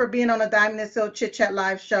so much for being on the Diamond and Silk Chit Chat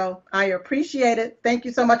Live show. I appreciate it. Thank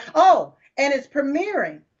you so much. Oh, and it's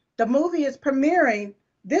premiering. The movie is premiering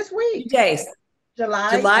this week. Days.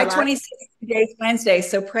 July 26th, today's Wednesday.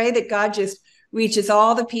 So pray that God just reaches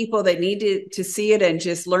all the people that need to see it and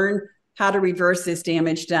just learn how to reverse this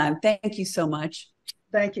damage done. Thank you so much.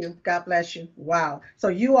 Thank you. God bless you. Wow. So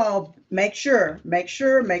you all make sure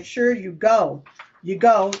you go. You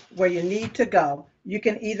go where you need to go. You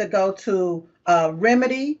can either go to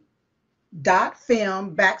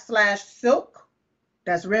remedy.film/silk.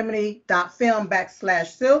 That's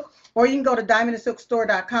remedy.film/silk. Or you can go to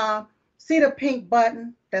diamondandsilkstore.com, see the pink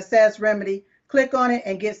button that says Remedy, click on it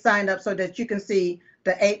and get signed up so that you can see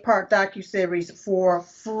the 8-part docuseries for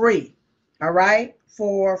free. All right?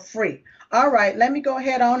 For free. All right, let me go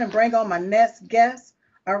ahead on and bring on my next guest.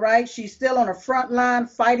 All right, she's still on the front line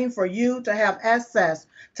fighting for you to have access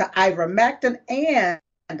to ivermectin and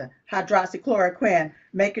hydroxychloroquine,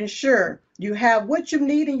 making sure you have what you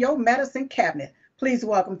need in your medicine cabinet. Please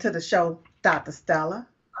welcome to the show, Dr. Stella.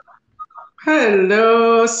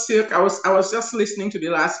 Hello, Silk. I was just listening to the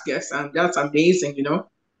last guest, and that's amazing,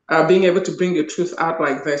 being able to bring the truth out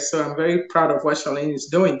like this. So I'm very proud of what Charlene is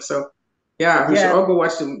doing. So yeah, we should all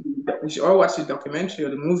watch the documentary or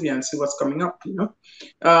the movie and see what's coming up,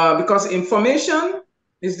 because information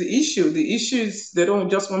is the issue. The issue is they don't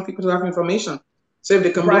just want people to have information. So if they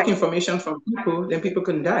can block information from people, then people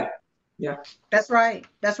can die. Yeah. That's right.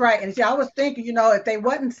 That's right. And see, I was thinking, if they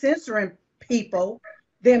wasn't censoring people,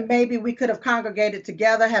 then maybe we could have congregated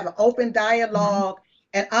together, have an open dialogue,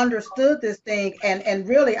 and understood this thing. And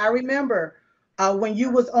really, I remember when you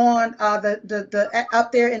was on the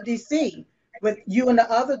up there in DC with you and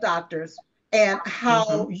the other doctors, and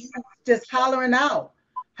how you just hollering out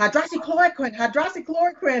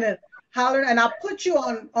hydroxychloroquine, and hollering. And I put you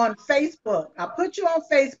on Facebook.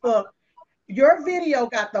 Your video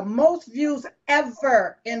got the most views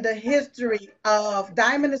ever in the history of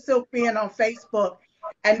Diamond and Silk being on Facebook,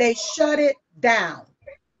 and they shut it down.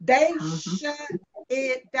 They shut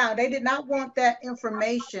it down. They did not want that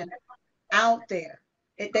information out there.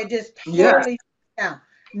 They just totally shut down.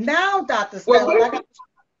 Now, Dr. Stella,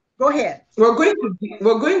 go ahead. We're going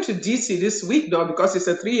to DC this week, though, because it's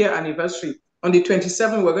a 3-year anniversary. On the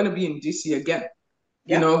 27th, we're going to be in DC again.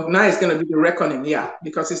 Now it's going to be the reckoning,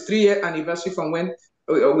 because it's 3-year anniversary from when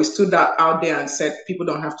we stood out there and said people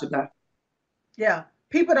don't have to die. Yeah,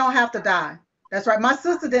 people don't have to die. That's right. My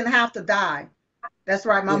sister didn't have to die. That's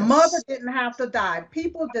right. My mother didn't have to die.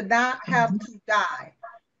 People did not have to die.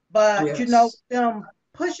 But, them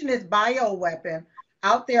pushing this bioweapon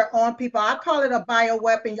out there on people. I call it a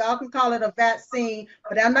bioweapon. Y'all can call it a vaccine,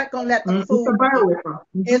 but I'm not going to let them fool you.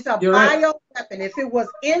 It's a bioweapon. If it was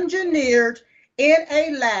engineered in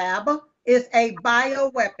a lab, it's a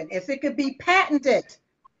bioweapon. If it could be patented,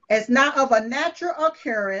 it's not of a natural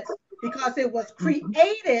occurrence because it was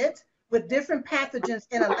created with different pathogens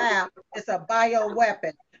in a lab. It's a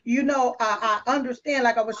bioweapon. I understand,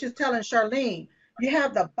 like I was just telling Charlene, you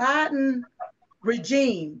have the Biden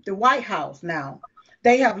regime, the White House now.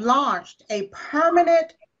 They have launched a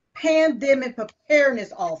permanent pandemic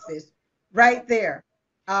preparedness office right there,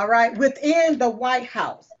 all right, within the White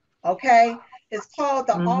House, okay? It's called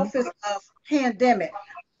the Office of Pandemic.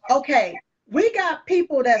 Okay, we got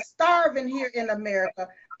people that's starving here in America,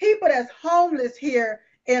 people that's homeless here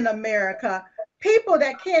in America, people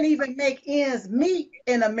that can't even make ends meet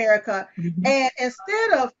in America. And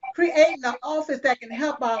instead of creating an office that can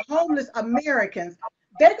help our homeless Americans,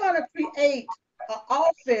 they're going to create an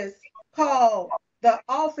office called the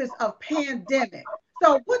Office of Pandemic.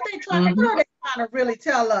 So what are they trying to really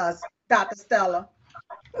tell us, Dr. Stella?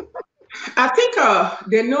 I think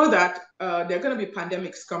they know that there are going to be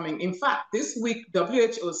pandemics coming. In fact, this week,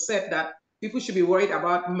 WHO said that people should be worried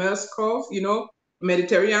about MERS-CoV,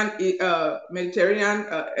 Mediterranean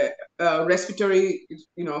respiratory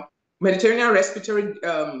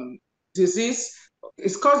disease.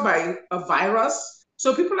 It's caused by a virus.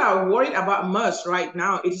 So people are worried about MERS right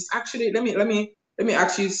now. It is actually, let me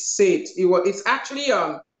actually say it. It's actually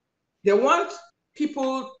they want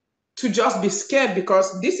people to just be scared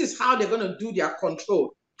because this is how they're going to do their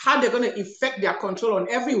control. How they're going to effect their control on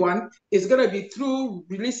everyone is going to be through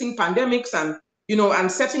releasing pandemics and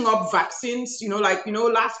and setting up vaccines. Last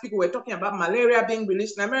week we were talking about malaria being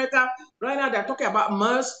released in America. Right now they're talking about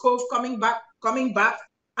MERS-CoV coming back,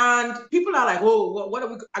 and people are like, oh, what are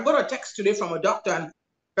we? I got a text today from a doctor and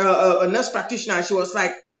a nurse practitioner, and she was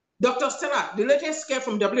like, Dr. Stella, the latest scare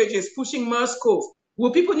from WHO is pushing MERS-CoV.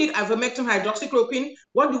 Will people need ivermectin, hydroxychloroquine?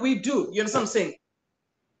 What do we do? You know what I'm saying?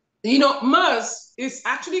 MERS is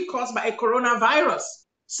actually caused by a coronavirus.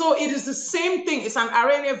 So it is the same thing. It's an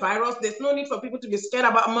RNA virus. There's no need for people to be scared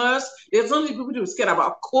about MERS. There's no need for people to be scared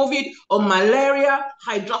about COVID or malaria.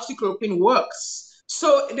 Hydroxychloroquine works.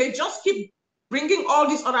 So they just keep bringing all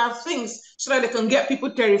these other things so that they can get people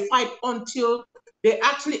terrified until they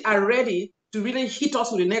actually are ready to really hit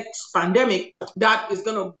us with the next pandemic that is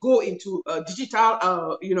going to go into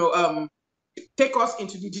digital, take us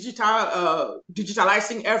into the digital,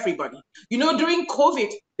 digitalizing everybody. You know, during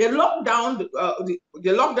COVID, they locked down,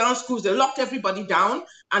 they locked down schools, they locked everybody down,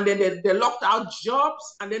 and then they locked out jobs,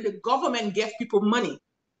 and then the government gave people money.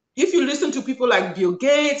 If you listen to people like Bill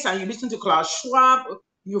Gates, and you listen to Klaus Schwab,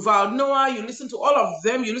 Yuval Noah, you listen to all of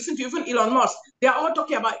them, you listen to even Elon Musk, they're all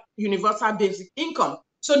talking about universal basic income.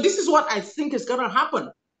 So this is what I think is going to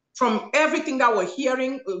happen. From everything that we're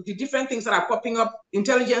hearing, the different things that are popping up,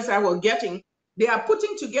 intelligence that we're getting, they are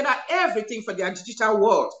putting together everything for their digital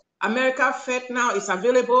world. America Fed now is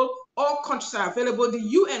available. All countries are available. The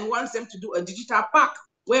UN wants them to do a digital pact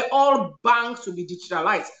where all banks will be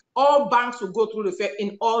digitalized. All banks will go through the Fed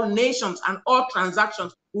in all nations, and all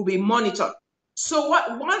transactions will be monitored. So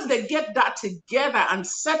once they get that together and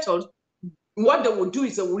settled, what they will do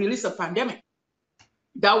is they will release a pandemic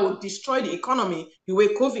that will destroy the economy the way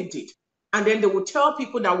COVID did. And then they will tell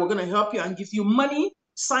people that we're going to help you and give you money.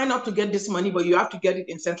 Sign up to get this money, but you have to get it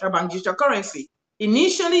in central bank digital currency.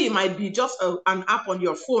 Initially, it might be just an app on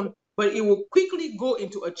your phone, but it will quickly go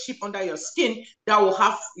into a chip under your skin that will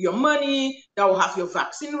have your money, that will have your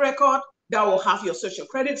vaccine record, that will have your social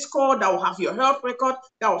credit score, that will have your health record,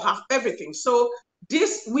 that will have everything. So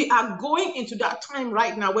we are going into that time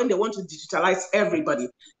right now when they want to digitalize everybody.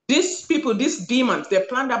 These people, these demons, they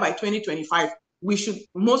planned that by 2025,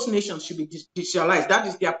 most nations should be digitalized. That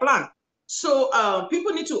is their plan. So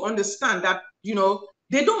people need to understand that,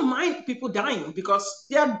 they don't mind people dying because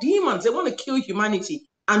they are demons. They want to kill humanity.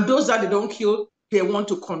 And those that they don't kill, they want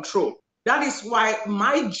to control. That is why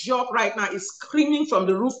my job right now is screaming from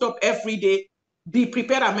the rooftop every day, be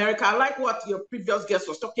prepared, America. I like what your previous guest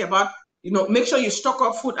was talking about. Make sure you stock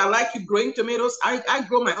up food. I like you growing tomatoes. I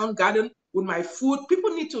grow my own garden with my food.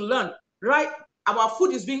 People need to learn, right? Our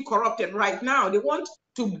food is being corrupted right now. They want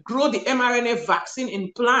to grow the mRNA vaccine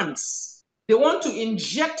in plants. They want to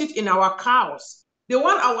inject it in our cows. They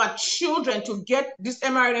want our children to get this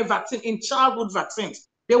mRNA vaccine in childhood vaccines.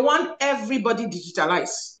 They want everybody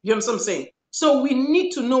digitalized. You know what I'm saying? So we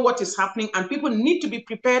need to know what is happening, and people need to be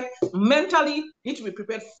prepared mentally, need to be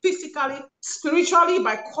prepared physically, spiritually,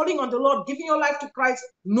 by calling on the Lord, giving your life to Christ,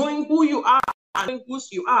 knowing who you are and knowing whose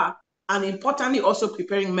you are, and importantly, also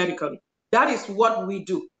preparing medically. That is what we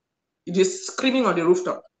do. It is screaming on the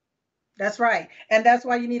rooftop. That's right. And that's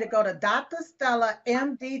why you need to go to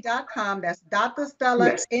drstellamd.com. That's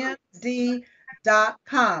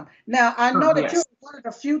drstellamd.com. Now, I know that you're one of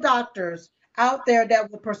the few doctors out there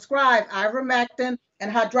that will prescribe ivermectin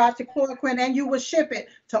and hydroxychloroquine, and you will ship it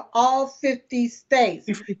to all 50 states.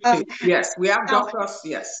 Yes, we have doctors,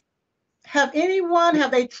 yes. Have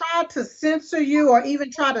they tried to censor you or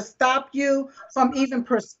even try to stop you from even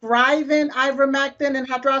prescribing ivermectin and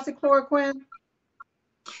hydroxychloroquine?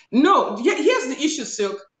 No, here's the issue,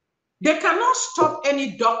 Silk. They cannot stop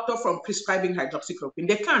any doctor from prescribing hydroxychloroquine.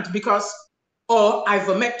 They can't or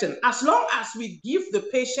ivermectin. As long as we give the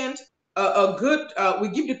patient we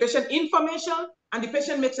give the patient information and the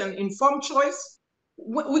patient makes an informed choice,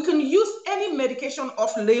 we can use any medication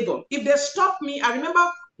off label. If they stop me, I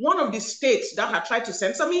remember one of the states that had tried to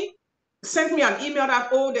censor me sent me an email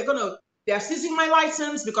that, they're seizing my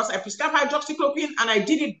license because I prescribed hydroxychloroquine, and I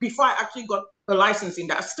did it before I actually got a license in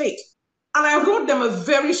that state. And I wrote them a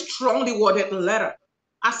very strongly worded letter.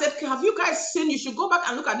 I said, have you guys seen, you should go back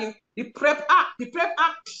and look at the PrEP Act. The PrEP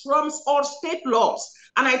Act trumps all state laws.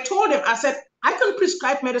 And I told them, I said, I can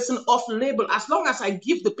prescribe medicine off label as long as I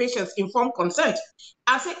give the patients informed consent.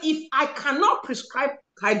 I said, if I cannot prescribe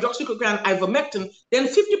hydroxychloroquine and ivermectin, then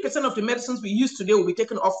 50% of the medicines we use today will be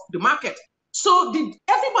taken off the market. So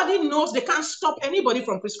everybody knows they can't stop anybody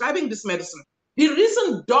from prescribing this medicine. The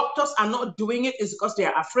reason doctors are not doing it is because they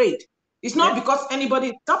are afraid. It's not because anybody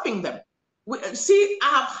is stopping them. You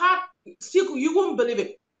won't believe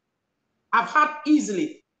it. I've had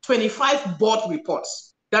easily 25 board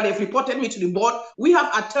reports that have reported me to the board. We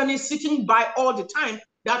have attorneys sitting by all the time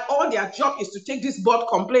that all their job is to take this board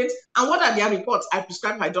complaints. And what are their reports? I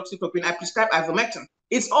prescribe hydroxychloroquine, I prescribe ivermectin.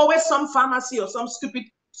 It's always some pharmacy or some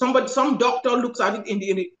doctor looks at it in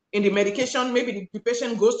the medication. Maybe the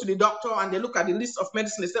patient goes to the doctor and they look at the list of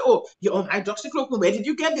medicine. They say, oh, you're on hydroxychloroquine. Where did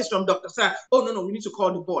you get this from, Dr. Sarah? Oh, no, we need to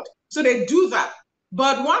call the board. So they do that.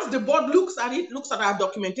 But once the board looks at our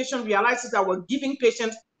documentation, realizes that we're giving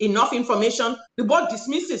patients enough information, the board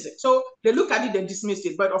dismisses it. So they look at it, they dismiss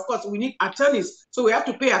it. But of course, we need attorneys. So we have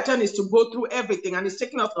to pay attorneys to go through everything. And it's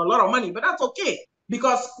taking us a lot of money. But that's okay,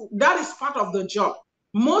 because that is part of the job.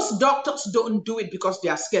 Most doctors don't do it because they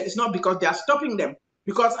are scared. It's not because they are stopping them.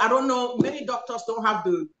 Because I don't know, many doctors don't have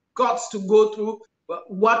the guts to go through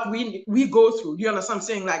what we go through. You understand what I'm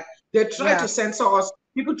saying? Like, they try to censor us.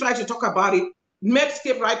 People try to talk about it.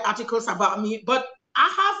 Medscape write articles about me, but I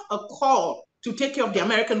have a call to take care of the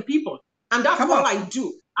American people. And that's all I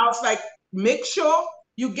do. I was like, make sure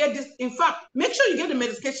you get this. In fact, make sure you get the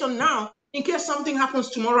medication now in case something happens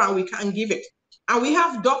tomorrow and we can't give it. And we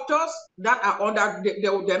have doctors that are on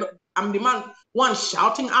that. I'm the one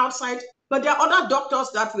shouting outside, but there are other doctors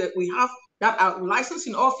that we have that are licensed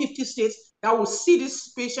in all 50 states that will see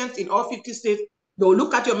these patients in all 50 states. They'll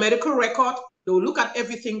look at your medical record. They'll look at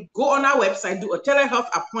everything. Go on our website, do a telehealth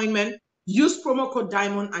appointment, use promo code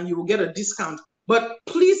DIAMOND, and you will get a discount. But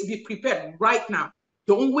please be prepared right now.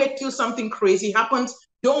 Don't wait till something crazy happens.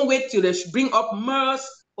 Don't wait till they bring up MERS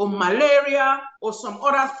or malaria or some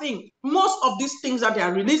other thing. Most of these things that they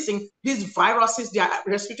are releasing, these viruses, they are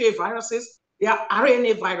respiratory viruses, they are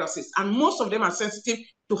RNA viruses, and most of them are sensitive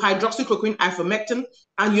to hydroxychloroquine, ivermectin,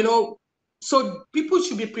 and so people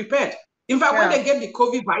should be prepared. In fact, when they get the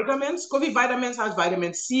COVID vitamins has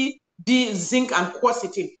vitamin C, D, zinc, and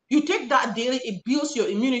quercetin. You take that daily, it builds your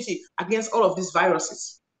immunity against all of these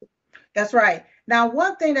viruses. That's right. Now,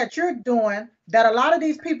 one thing that you're doing that a lot of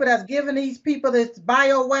these people that's giving these people this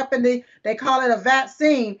bioweapon, they call it a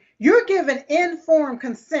vaccine, you're giving informed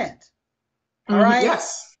consent. All right?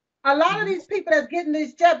 Yes. A lot of these people that's getting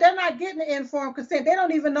these jabs, they're not getting the informed consent. They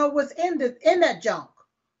don't even know what's in that junk.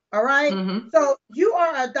 All right. So you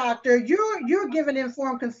are a doctor. You're giving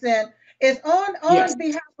informed consent. It's on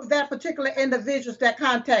behalf of that particular individuals that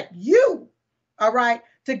contact you. All right,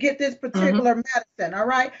 to get this particular medicine. All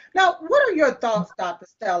right. Now, what are your thoughts, Dr.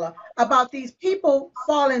 Stella, about these people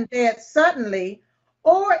falling dead suddenly,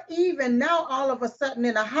 or even now all of a sudden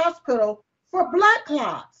in a hospital for blood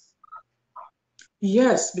clots?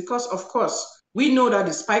 Yes, because of course we know that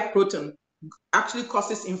the spike protein actually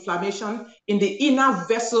causes inflammation in the inner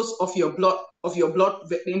vessels of your blood,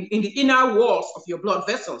 in the inner walls of your blood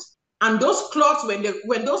vessels. And those clots,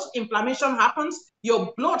 when those inflammation happens,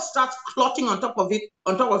 your blood starts clotting on top of it,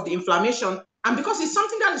 on top of the inflammation. And because it's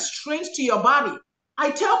something that is strange to your body, I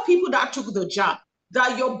tell people that took the jab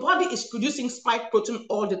that your body is producing spike protein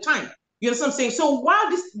all the time. You understand what I'm saying? So while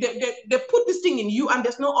they put this thing in you and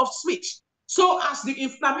there's no off switch. So as the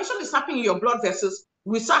inflammation is happening in your blood vessels,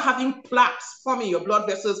 we start having plaques forming your blood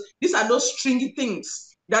vessels. These are those stringy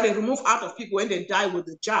things that they remove out of people when they die with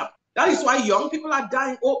the jab. That is why young people are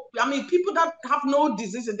dying. Oh, I mean, people that have no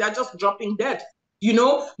diseases, they're just dropping dead,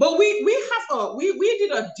 But we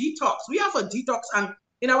did a detox. We have a detox, and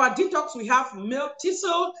in our detox, we have milk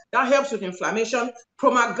thistle that helps with inflammation,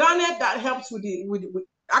 pomegranate that helps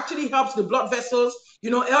actually helps the blood vessels,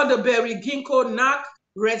 elderberry, ginkgo, NAC,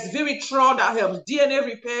 resveratrol that helps DNA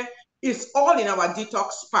repair. It's all in our detox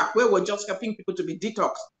pack where we're just helping people to be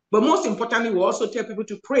detoxed. But most importantly, we also tell people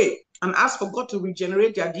to pray and ask for God to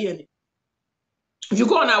regenerate their DNA. If you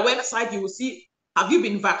go on our website, you will see, have you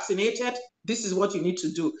been vaccinated? This is what you need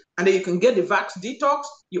to do. And then you can get the Vax Detox.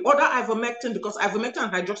 You order ivermectin because ivermectin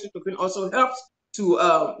and hydroxychloroquine also helps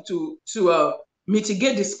to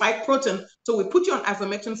mitigate the spike protein. So we put you on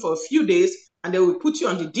ivermectin for a few days, and then we put you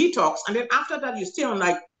on the detox. And then after that, you stay on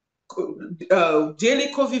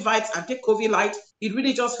daily Covivites and take Covilight. It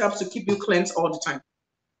really just helps to keep you cleansed all the time.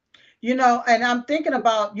 And I'm thinking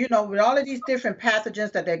about, with all of these different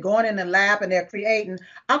pathogens that they're going in the lab and they're creating,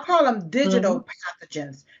 I call them digital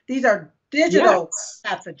pathogens. These are digital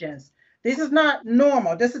pathogens. This is not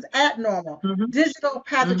normal. This is abnormal. Digital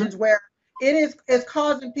pathogens where it's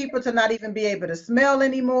causing people to not even be able to smell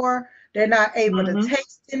anymore. They're not able to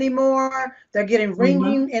taste anymore. They're getting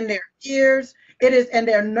ringing in their ears. And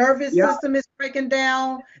their nervous system is breaking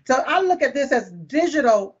down. So I look at this as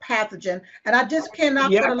digital pathogen, and I just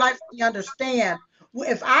cannot for the life of me understand.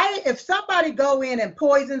 If somebody go in and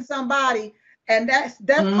poison somebody, and that's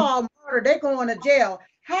called murder, they're going to jail.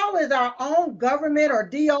 How is our own government or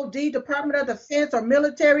DOD, Department of Defense, or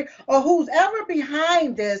military, or who's ever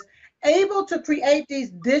behind this, able to create these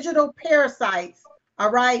digital parasites, all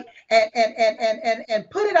right, and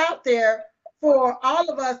put it out there for all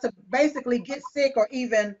of us to basically get sick or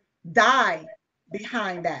even die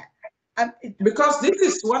behind that? Because this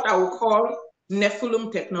is what I would call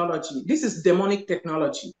Nephilim technology. This is demonic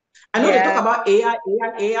technology. I know they talk about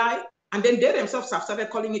AI, and then they themselves have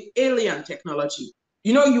started calling it alien technology.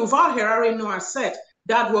 Yuval Harari Noah said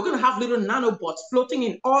that we're going to have little nanobots floating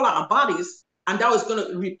in all our bodies, and that was going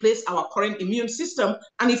to replace our current immune system.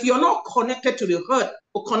 And if you're not connected to the herd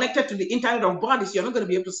or connected to the internet of bodies, you're not going to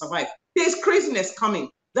be able to survive. There's craziness coming.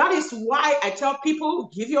 That is why I tell people,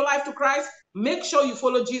 give your life to Christ. Make sure you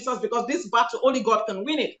follow Jesus, because this battle, only God can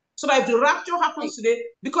win it. So that if the rapture happens today,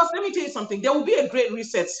 because let me tell you something, there will be a great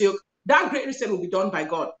reset, Silk. that great reset will be done by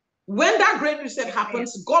God. When that great reset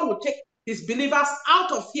happens, God will take his believers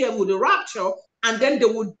out of here with the rapture, and then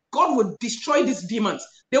God would destroy these demons.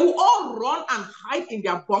 They will all run and hide in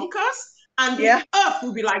their bunkers, and the earth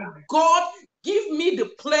will be like, God, give me the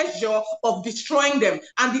pleasure of destroying them.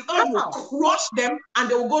 And the earth will crush them, and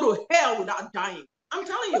they will go to hell without dying. I'm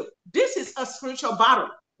telling you, this is a spiritual battle.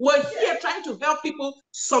 We're here trying to help people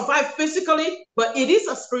survive physically, but it is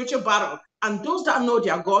a spiritual battle. And those that know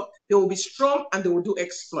their God, they will be strong and they will do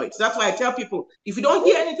exploits. That's why I tell people, if you don't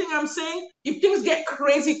hear anything I'm saying, if things get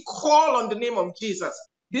crazy, call on the name of Jesus.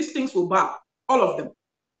 These things will bow, all of them.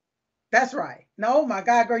 That's right. No, my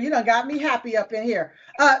God, girl, you done got me happy up in here.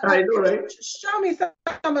 I know, right? Show me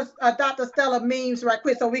some of Dr. Stella memes right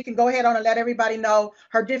quick so we can go ahead on and let everybody know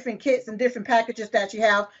her different kits and different packages that you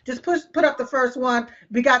have. Just put up the first one.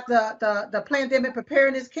 We got the pandemic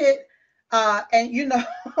preparedness kit. And you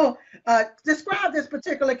know, describe this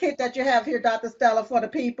particular kit that you have here, Dr. Stella, for the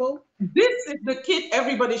people. This is the kit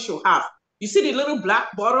everybody should have. You see the little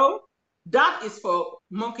black bottle? That is for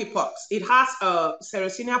monkeypox. It has a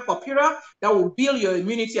Sericina purpura that will build your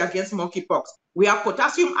immunity against monkeypox. We have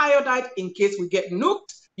potassium iodide in case we get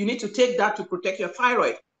nuked. You need to take that to protect your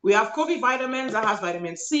thyroid. We have COVID vitamins that has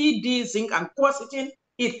vitamin C, D, zinc, and quercetin.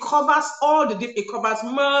 It covers all it covers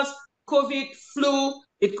MERS, COVID, flu.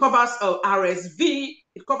 It covers RSV.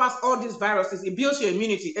 It covers all these viruses. It builds your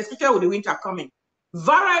immunity, especially with the winter coming.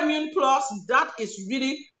 VaraImmune Plus, that is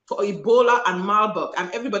really for Ebola and Marburg,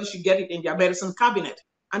 and everybody should get it in their medicine cabinet.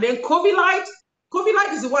 And then COVID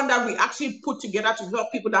Light is the one that we actually put together to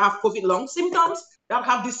help people that have COVID long symptoms, that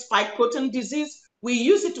have this spike protein disease. We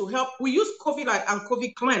use it to help. We use COVID Light and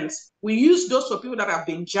COVID Cleanse. We use those for people that have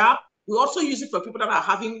been jabbed. We also use it for people that are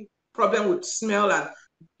having problem with smell and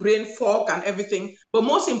brain fog and everything. But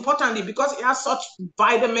most importantly, because it has such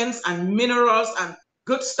vitamins and minerals and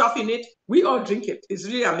good stuff in it, we all drink it. It's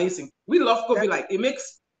really amazing. We love COVID Light. It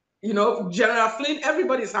makes, you know, General Flynn,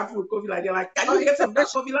 everybody's happy with COVID Light. They're like, can you get some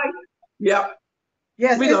COVID Light? Yeah.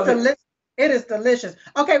 Yes, it's delicious. It is delicious.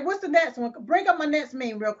 Okay, what's the next one? Bring up my next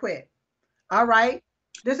meme real quick. All right.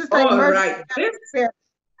 This is the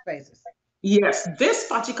phases. Yes, this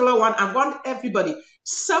particular one, I want everybody,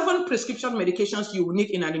 7 prescription medications you will need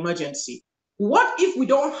in an emergency. What if we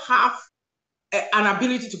don't have an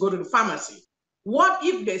ability to go to the pharmacy? What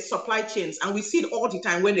if there's supply chains, and we see it all the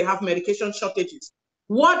time when they have medication shortages?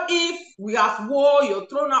 What if we have war, you're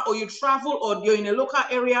thrown out, or you travel, or you're in a local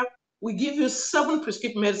area? We give you 7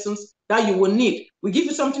 prescription medicines that you will need. We give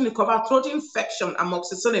you something to cover throat infection,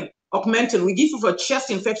 amoxicillin, Augmentin. We give you for chest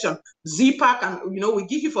infection, Z-Pack, and we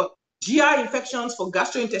give you for GI infections, for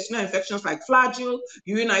gastrointestinal infections like flagyl,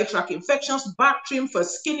 urinary tract infections, Bactrim for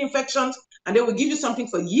skin infections, and then we give you something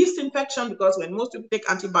for yeast infection, because when most people take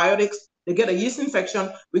antibiotics, they get a yeast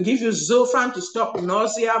infection. We give you Zofran to stop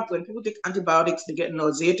nausea. When people take antibiotics, they get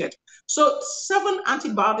nauseated. So 7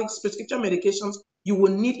 antibiotics, prescription medications you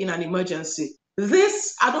will need in an emergency.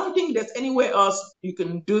 This, I don't think there's anywhere else you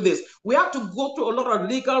can do this. We have to go through a lot of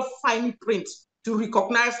legal fine print to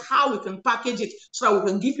recognize how we can package it so that we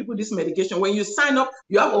can give people this medication. When you sign up,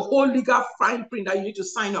 you have a whole legal fine print that you need to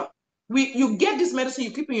sign up. You get this medicine,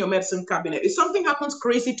 you keep in your medicine cabinet. If something happens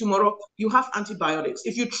crazy tomorrow, you have antibiotics.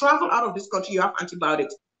 If you travel out of this country, you have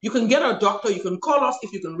antibiotics. You can get a doctor, you can call us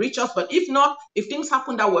if you can reach us, but if not, if things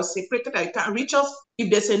happen that were separated that you can't reach us, if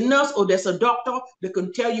there's a nurse or there's a doctor, they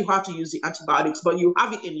can tell you how to use the antibiotics, but you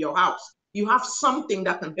have it in your house. You have something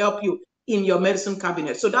that can help you in your medicine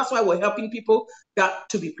cabinet. So that's why we're helping people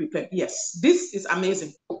to be prepared. Yes, this is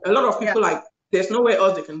amazing. A lot of people there's nowhere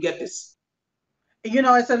else they can get this. You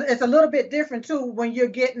know, it's a little bit different too when you're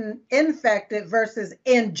getting infected versus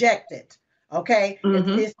injected. Okay,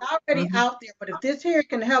 it's already out there, but if this here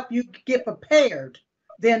can help you get prepared,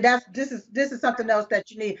 then this is something else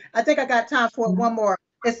that you need. I think I got time for one more.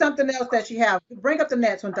 It's something else that you have. Bring up the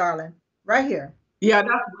next one, darling, right here. Yeah,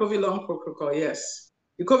 that's the COVID long protocol. Yes,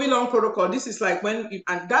 the COVID long protocol. This is like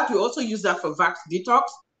and that we also use that for Vax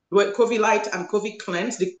Detox, with COVID Light and COVID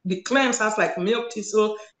Cleanse. The Cleanse has like milk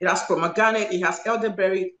thistle, it has pomegranate, it has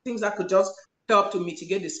elderberry, things that could just help to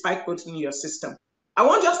mitigate the spike protein in your system. I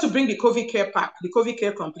want just to bring the COVID Care Pack, the COVID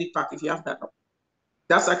Care Complete Pack, if you have that.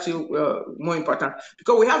 That's actually more important,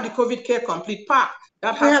 because we have the COVID Care Complete Pack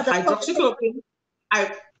that has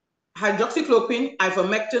hydroxychloroquine,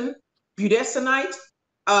 ivermectin, budesonide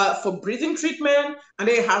for breathing treatment, and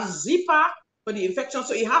then it has Z-Pack for the infection.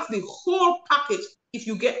 So it has the whole package. If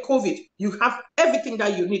you get COVID, you have everything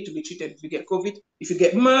that you need to be treated. If you get COVID, if you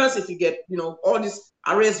get MERS, if you get, all this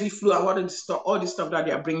RSV, flu, and all this stuff that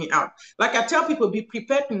they are bringing out. Like I tell people, be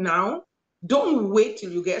prepared now Don't wait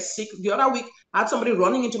till you get sick. The other week, I had somebody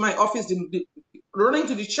running into my office, running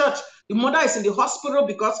to the church. The mother is in the hospital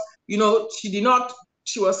because, you know,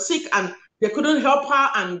 she was sick and they couldn't help her,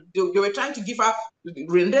 and they were trying to give her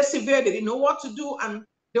remdesivir. They didn't know what to do, and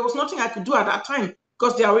there was nothing I could do at that time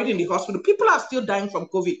because they're already in the hospital. People are still dying from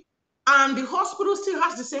COVID, and the hospital still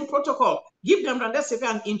has the same protocol. Give them remdesivir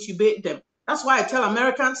and intubate them. That's why I tell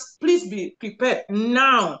Americans, please be prepared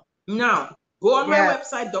now. Go on my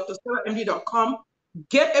website, drstellamd.com.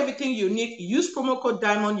 Get everything you need. Use promo code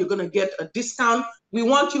DIAMOND. You're going to get a discount. We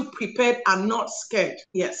want you prepared and not scared.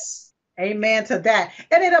 Yes. Amen to that.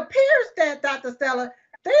 And it appears that, Dr. Stella,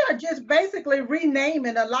 they are just basically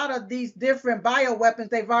renaming a lot of these different bioweapons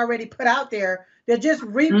they've already put out there. They're just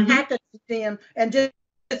repackaging them and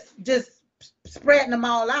just spreading them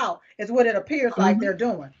all out, is what it appears like they're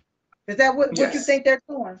doing. Is that what you think they're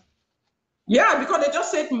doing? Yeah, because they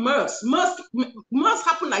just said MERS. MERS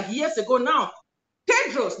happened like years ago now.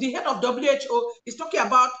 Tedros, the head of WHO, is talking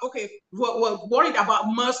about, okay, we're worried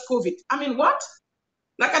about MERS COVID. I mean, what?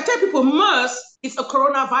 Like I tell people, MERS is a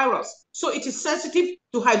coronavirus. So it is sensitive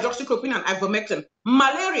to hydroxychloroquine and ivermectin.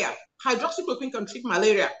 Malaria, hydroxychloroquine can treat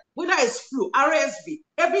malaria. Whether it's flu, RSV,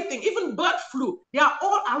 everything, even bird flu, they are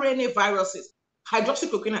all RNA viruses.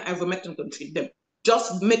 Hydroxychloroquine and ivermectin can treat them.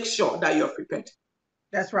 Just make sure that you're prepared.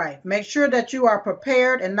 That's right. Make sure that you are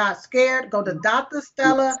prepared and not scared. Go to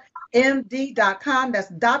drstellamd.com.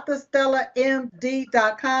 That's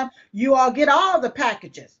drstellamd.com. You all get all the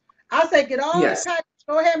packages. I say get all the packages.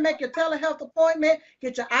 Go ahead and make your telehealth appointment.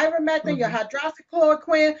 Get your ivermectin, your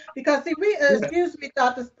hydroxychloroquine. Because see, excuse me,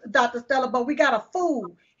 Dr. Stella, but we got a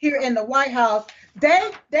fool here in the White House.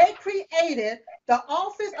 They created the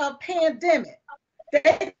Office of Pandemic.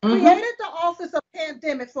 They created the Office of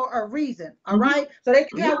Pandemic for a reason, all right? So they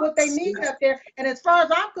can have what they need up there. And as far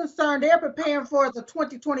as I'm concerned, they're preparing for the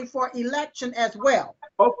 2024 election as well.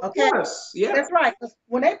 Of course, yeah. That's right.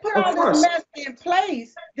 When they put all this mess in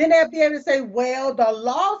place, then they'll be able to say, well, the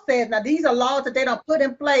law says, now these are laws that they don't put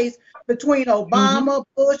in place between Obama,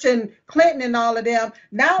 Bush, and Clinton and all of them.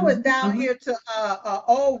 Now it's down here to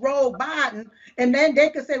old Roe Biden. And then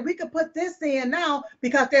they could say, we could put this in now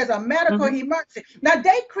because there's a medical emergency. Now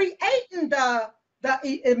they creating the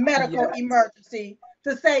medical emergency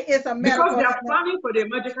to say it's a medical because they are planning for the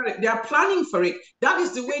medical. They are planning for it. That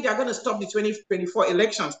is the way they are going to stop the 2024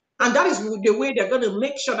 elections, and that is the way they're going to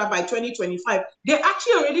make sure that by 2025 they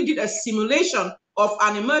actually already did a simulation of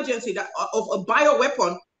an emergency of a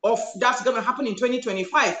bioweapon that's going to happen in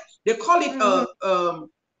 2025. They call it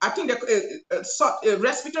I think the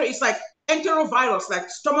respiratory. It's like enterovirus, like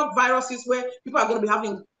stomach viruses, where people are going to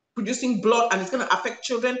be producing blood, and it's going to affect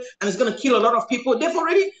children, and it's going to kill a lot of people. They've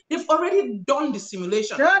already done the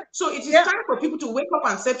simulation. So it is time for people to wake up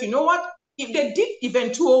and say, you know what? If they did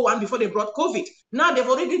Event 201 before they brought COVID, now they've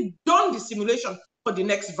already done the simulation for the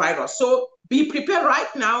next virus. So be prepared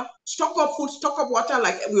right now. Stock up food, stock up water,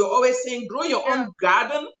 like we're always saying. Grow your own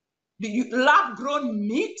garden. Lab-grown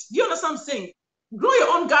meat. Do you understand what I'm saying? Grow your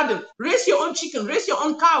own garden. Raise your own chicken. Raise your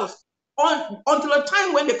own cows. Until a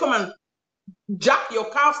time when they come and jack your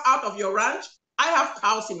cows out of your ranch. I have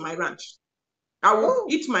cows in my ranch. I will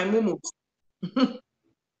eat my mumus.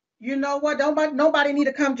 You know what? Nobody need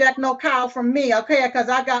to come jack no cow from me, okay? Because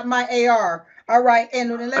I got my AR. All right.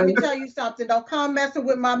 And let me tell you something. Don't come messing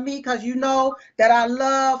with my meat because you know that I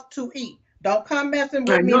love to eat. Don't come messing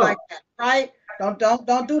with me like that, right? Don't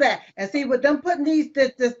do that. And see, with them putting this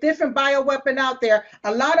different bioweapon out there,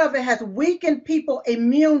 a lot of it has weakened people's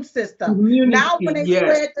immune system. Now, when they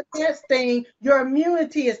spread this thing, your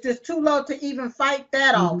immunity is just too low to even fight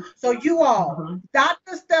that off. So you all,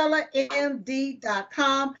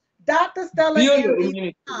 drstellamd.com,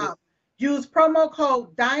 drstellamd.com. Use promo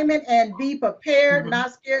code DIAMOND and be prepared,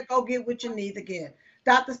 not scared. Go get what you need to get.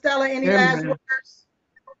 Dr. Stella, any last words?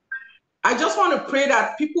 I just want to pray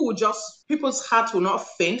that people's hearts will not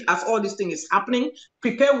faint as all this thing is happening.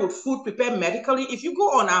 Prepare with food, prepare medically. If you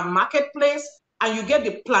go on our marketplace and you get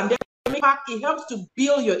the pandemic pack, it helps to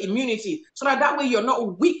build your immunity so that way you're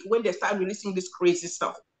not weak when they start releasing this crazy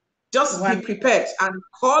stuff. Just be prepared and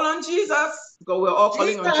call on Jesus, because we're all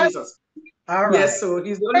calling on Jesus. All right. Yes, so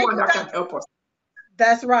he's the only one that can help us.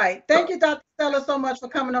 That's right. Thank you, Dr. Stella, so much for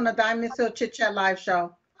coming on the Diamond Hill Chit Chat live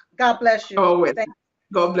show. God bless you. Always.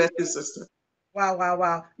 God bless you, sister.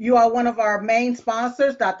 Wow. You are one of our main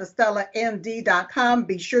sponsors, drstellamd.com.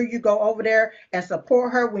 Be sure you go over there and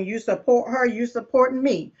support her. When you support her, you supporting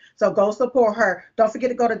me. So go support her. Don't forget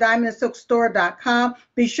to go to diamondsilkstore.com.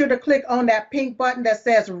 Be sure to click on that pink button that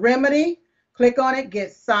says Remedy. Click on it,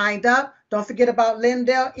 get signed up. Don't forget about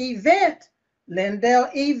Lindell event.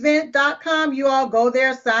 LindellEvent.com. You all go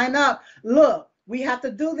there, sign up. Look, we have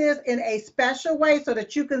to do this in a special way so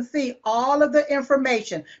that you can see all of the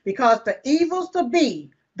information, because the evils to be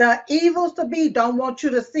don't want you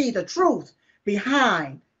to see the truth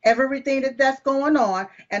behind everything that's going on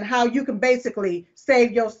and how you can basically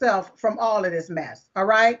save yourself from all of this mess. All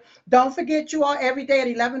right. Don't forget, you all, every day at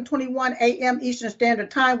 11:21 a.m. Eastern Standard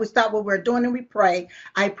Time, we stop what we're doing and we pray.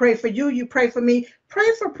 I pray for you. You pray for me. Pray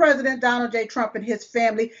for President Donald J. Trump and his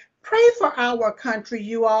family. Pray for our country,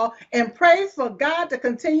 you all, and pray for God to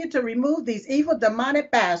continue to remove these evil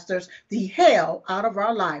demonic bastards, the hell out of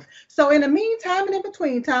our life. So in the meantime and in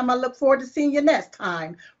between time, I look forward to seeing you next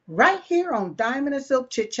time right here on Diamond and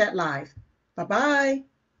Silk Chit Chat Live. Bye-bye.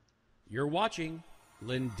 You're watching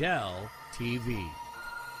Lindell TV.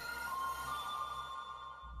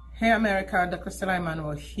 Hey America, Dr. Stella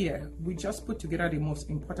Emmanuel here. We just put together the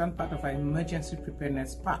most important part of our emergency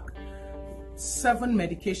preparedness pack. 7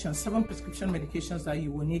 prescription medications that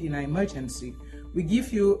you will need in an emergency. We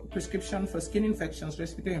give you prescription for skin infections,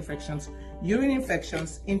 respiratory infections, urine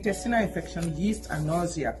infections, intestinal infection, yeast, and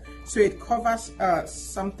nausea. So it covers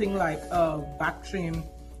something like Bactrim,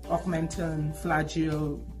 Augmentin,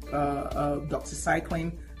 Flagyl,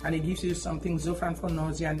 doxycycline, and it gives you something Zofran for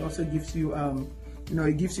nausea, and also gives you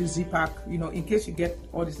it gives you Z-Pack, in case you get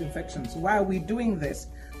all these infections. Why are we doing this?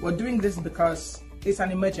 We're doing this because it's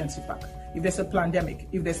an emergency pack. If there's a pandemic,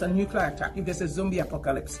 if there's a nuclear attack, if there's a zombie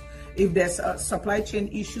apocalypse, if there's supply chain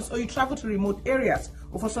issues, or you travel to remote areas,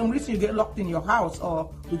 or for some reason you get locked in your house, or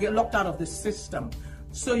you get locked out of the system.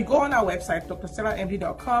 So you go on our website,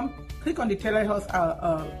 drstellamd.com, click on the telehealth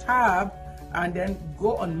tab, and then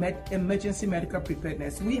go on emergency medical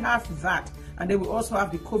preparedness. We have that, and then we also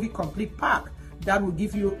have the COVID complete pack that will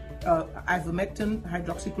give you ivermectin,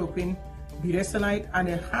 hydroxychloroquine, budesonide, and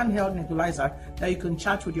a handheld nebulizer that you can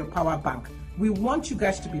charge with your power bank. We want you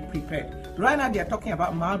guys to be prepared. Right now, they're talking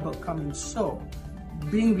about Marburg coming, so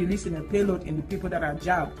being released in a payload in the people that are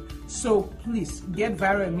jabbed. So please get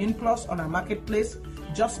Viral Immune Plus on our marketplace.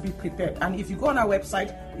 Just be prepared. And if you go on our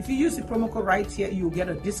website, if you use the promo code right here, you'll get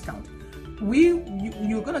a discount.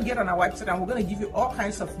 You're going to get on our website, and we're going to give you all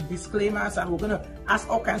kinds of disclaimers, and we're going to ask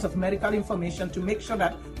all kinds of medical information to make sure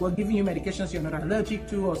that we're giving you medications you're not allergic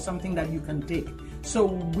to or something that you can take. So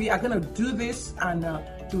we are going to do this and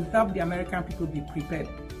to help the American people be prepared.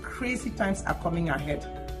 Crazy times are coming ahead.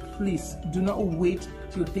 Please do not wait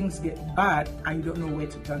till things get bad and you don't know where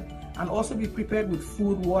to turn. And also be prepared with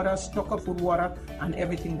food, water, stock of food, water, and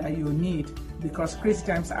everything that you need, because crazy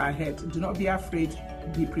times are ahead. Do not be afraid.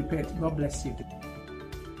 Be prepared. God bless you.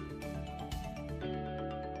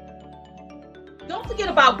 Don't forget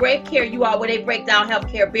about Grave Care, you all, where they break down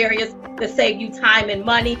healthcare barriers to save you time and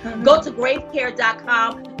money. Go to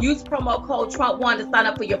gravecare.com. Use promo code Trump1 to sign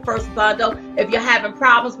up for your first bundle. If you're having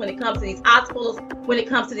problems when it comes to these hospitals, when it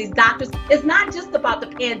comes to these doctors, it's not just about the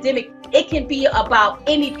pandemic. It can be about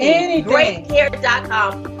anything.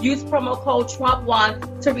 Gravecare.com. Use promo code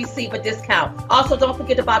Trump1 to receive a discount. Also, don't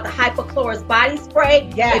forget about the hypochlorous body spray.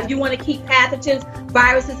 If you want to keep pathogens,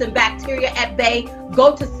 viruses, and bacteria at bay,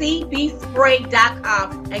 go to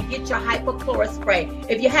cbspray.com and get your hypochlorous spray.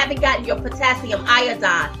 If you haven't gotten your potassium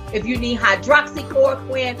iodine, if you need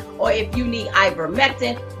hydroxychloroquine, or if you need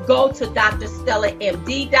ivermectin, go to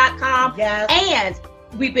drstellamd.com. And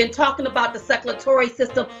we've been talking about the circulatory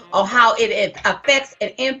system, or how it affects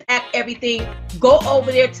and impacts everything. Go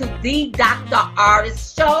over there to the Dr.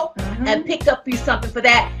 Artist Show and pick up you something for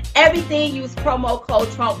that. Everything, use promo code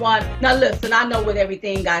Trump1. Now listen, I know what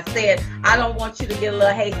everything I said. I don't want you to get a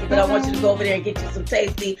little hasty, but I want you to go over there and get you some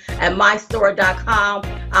tasty at mystore.com.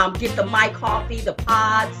 Get the My Coffee, the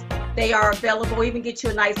pods. They are available. Even get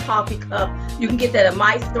you a nice coffee cup. You can get that at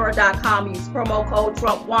mystore.com. Use promo code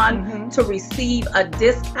Trump1 to receive a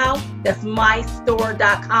discount. That's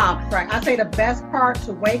mystore.com. Right. I say the best part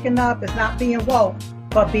to waking up is not being woke,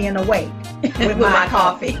 but being awake with my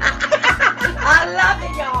coffee. I love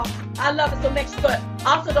it, y'all. I love it. So make sure.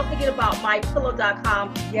 Also, don't forget about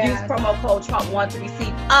mypillow.com. Use promo code Trump1 to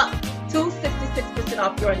receive up to 66%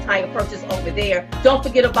 off your entire purchase over there. Don't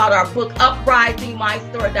forget about our book, Uprising,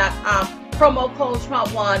 mystore.com. Promo code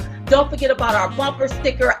Trump1. Don't forget about our bumper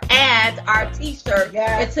sticker and our t-shirt.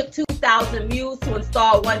 It took 2,000 mules to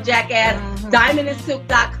install one jackass.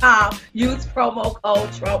 Diamondandsilk.com. Use promo code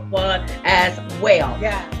Trump1 as well.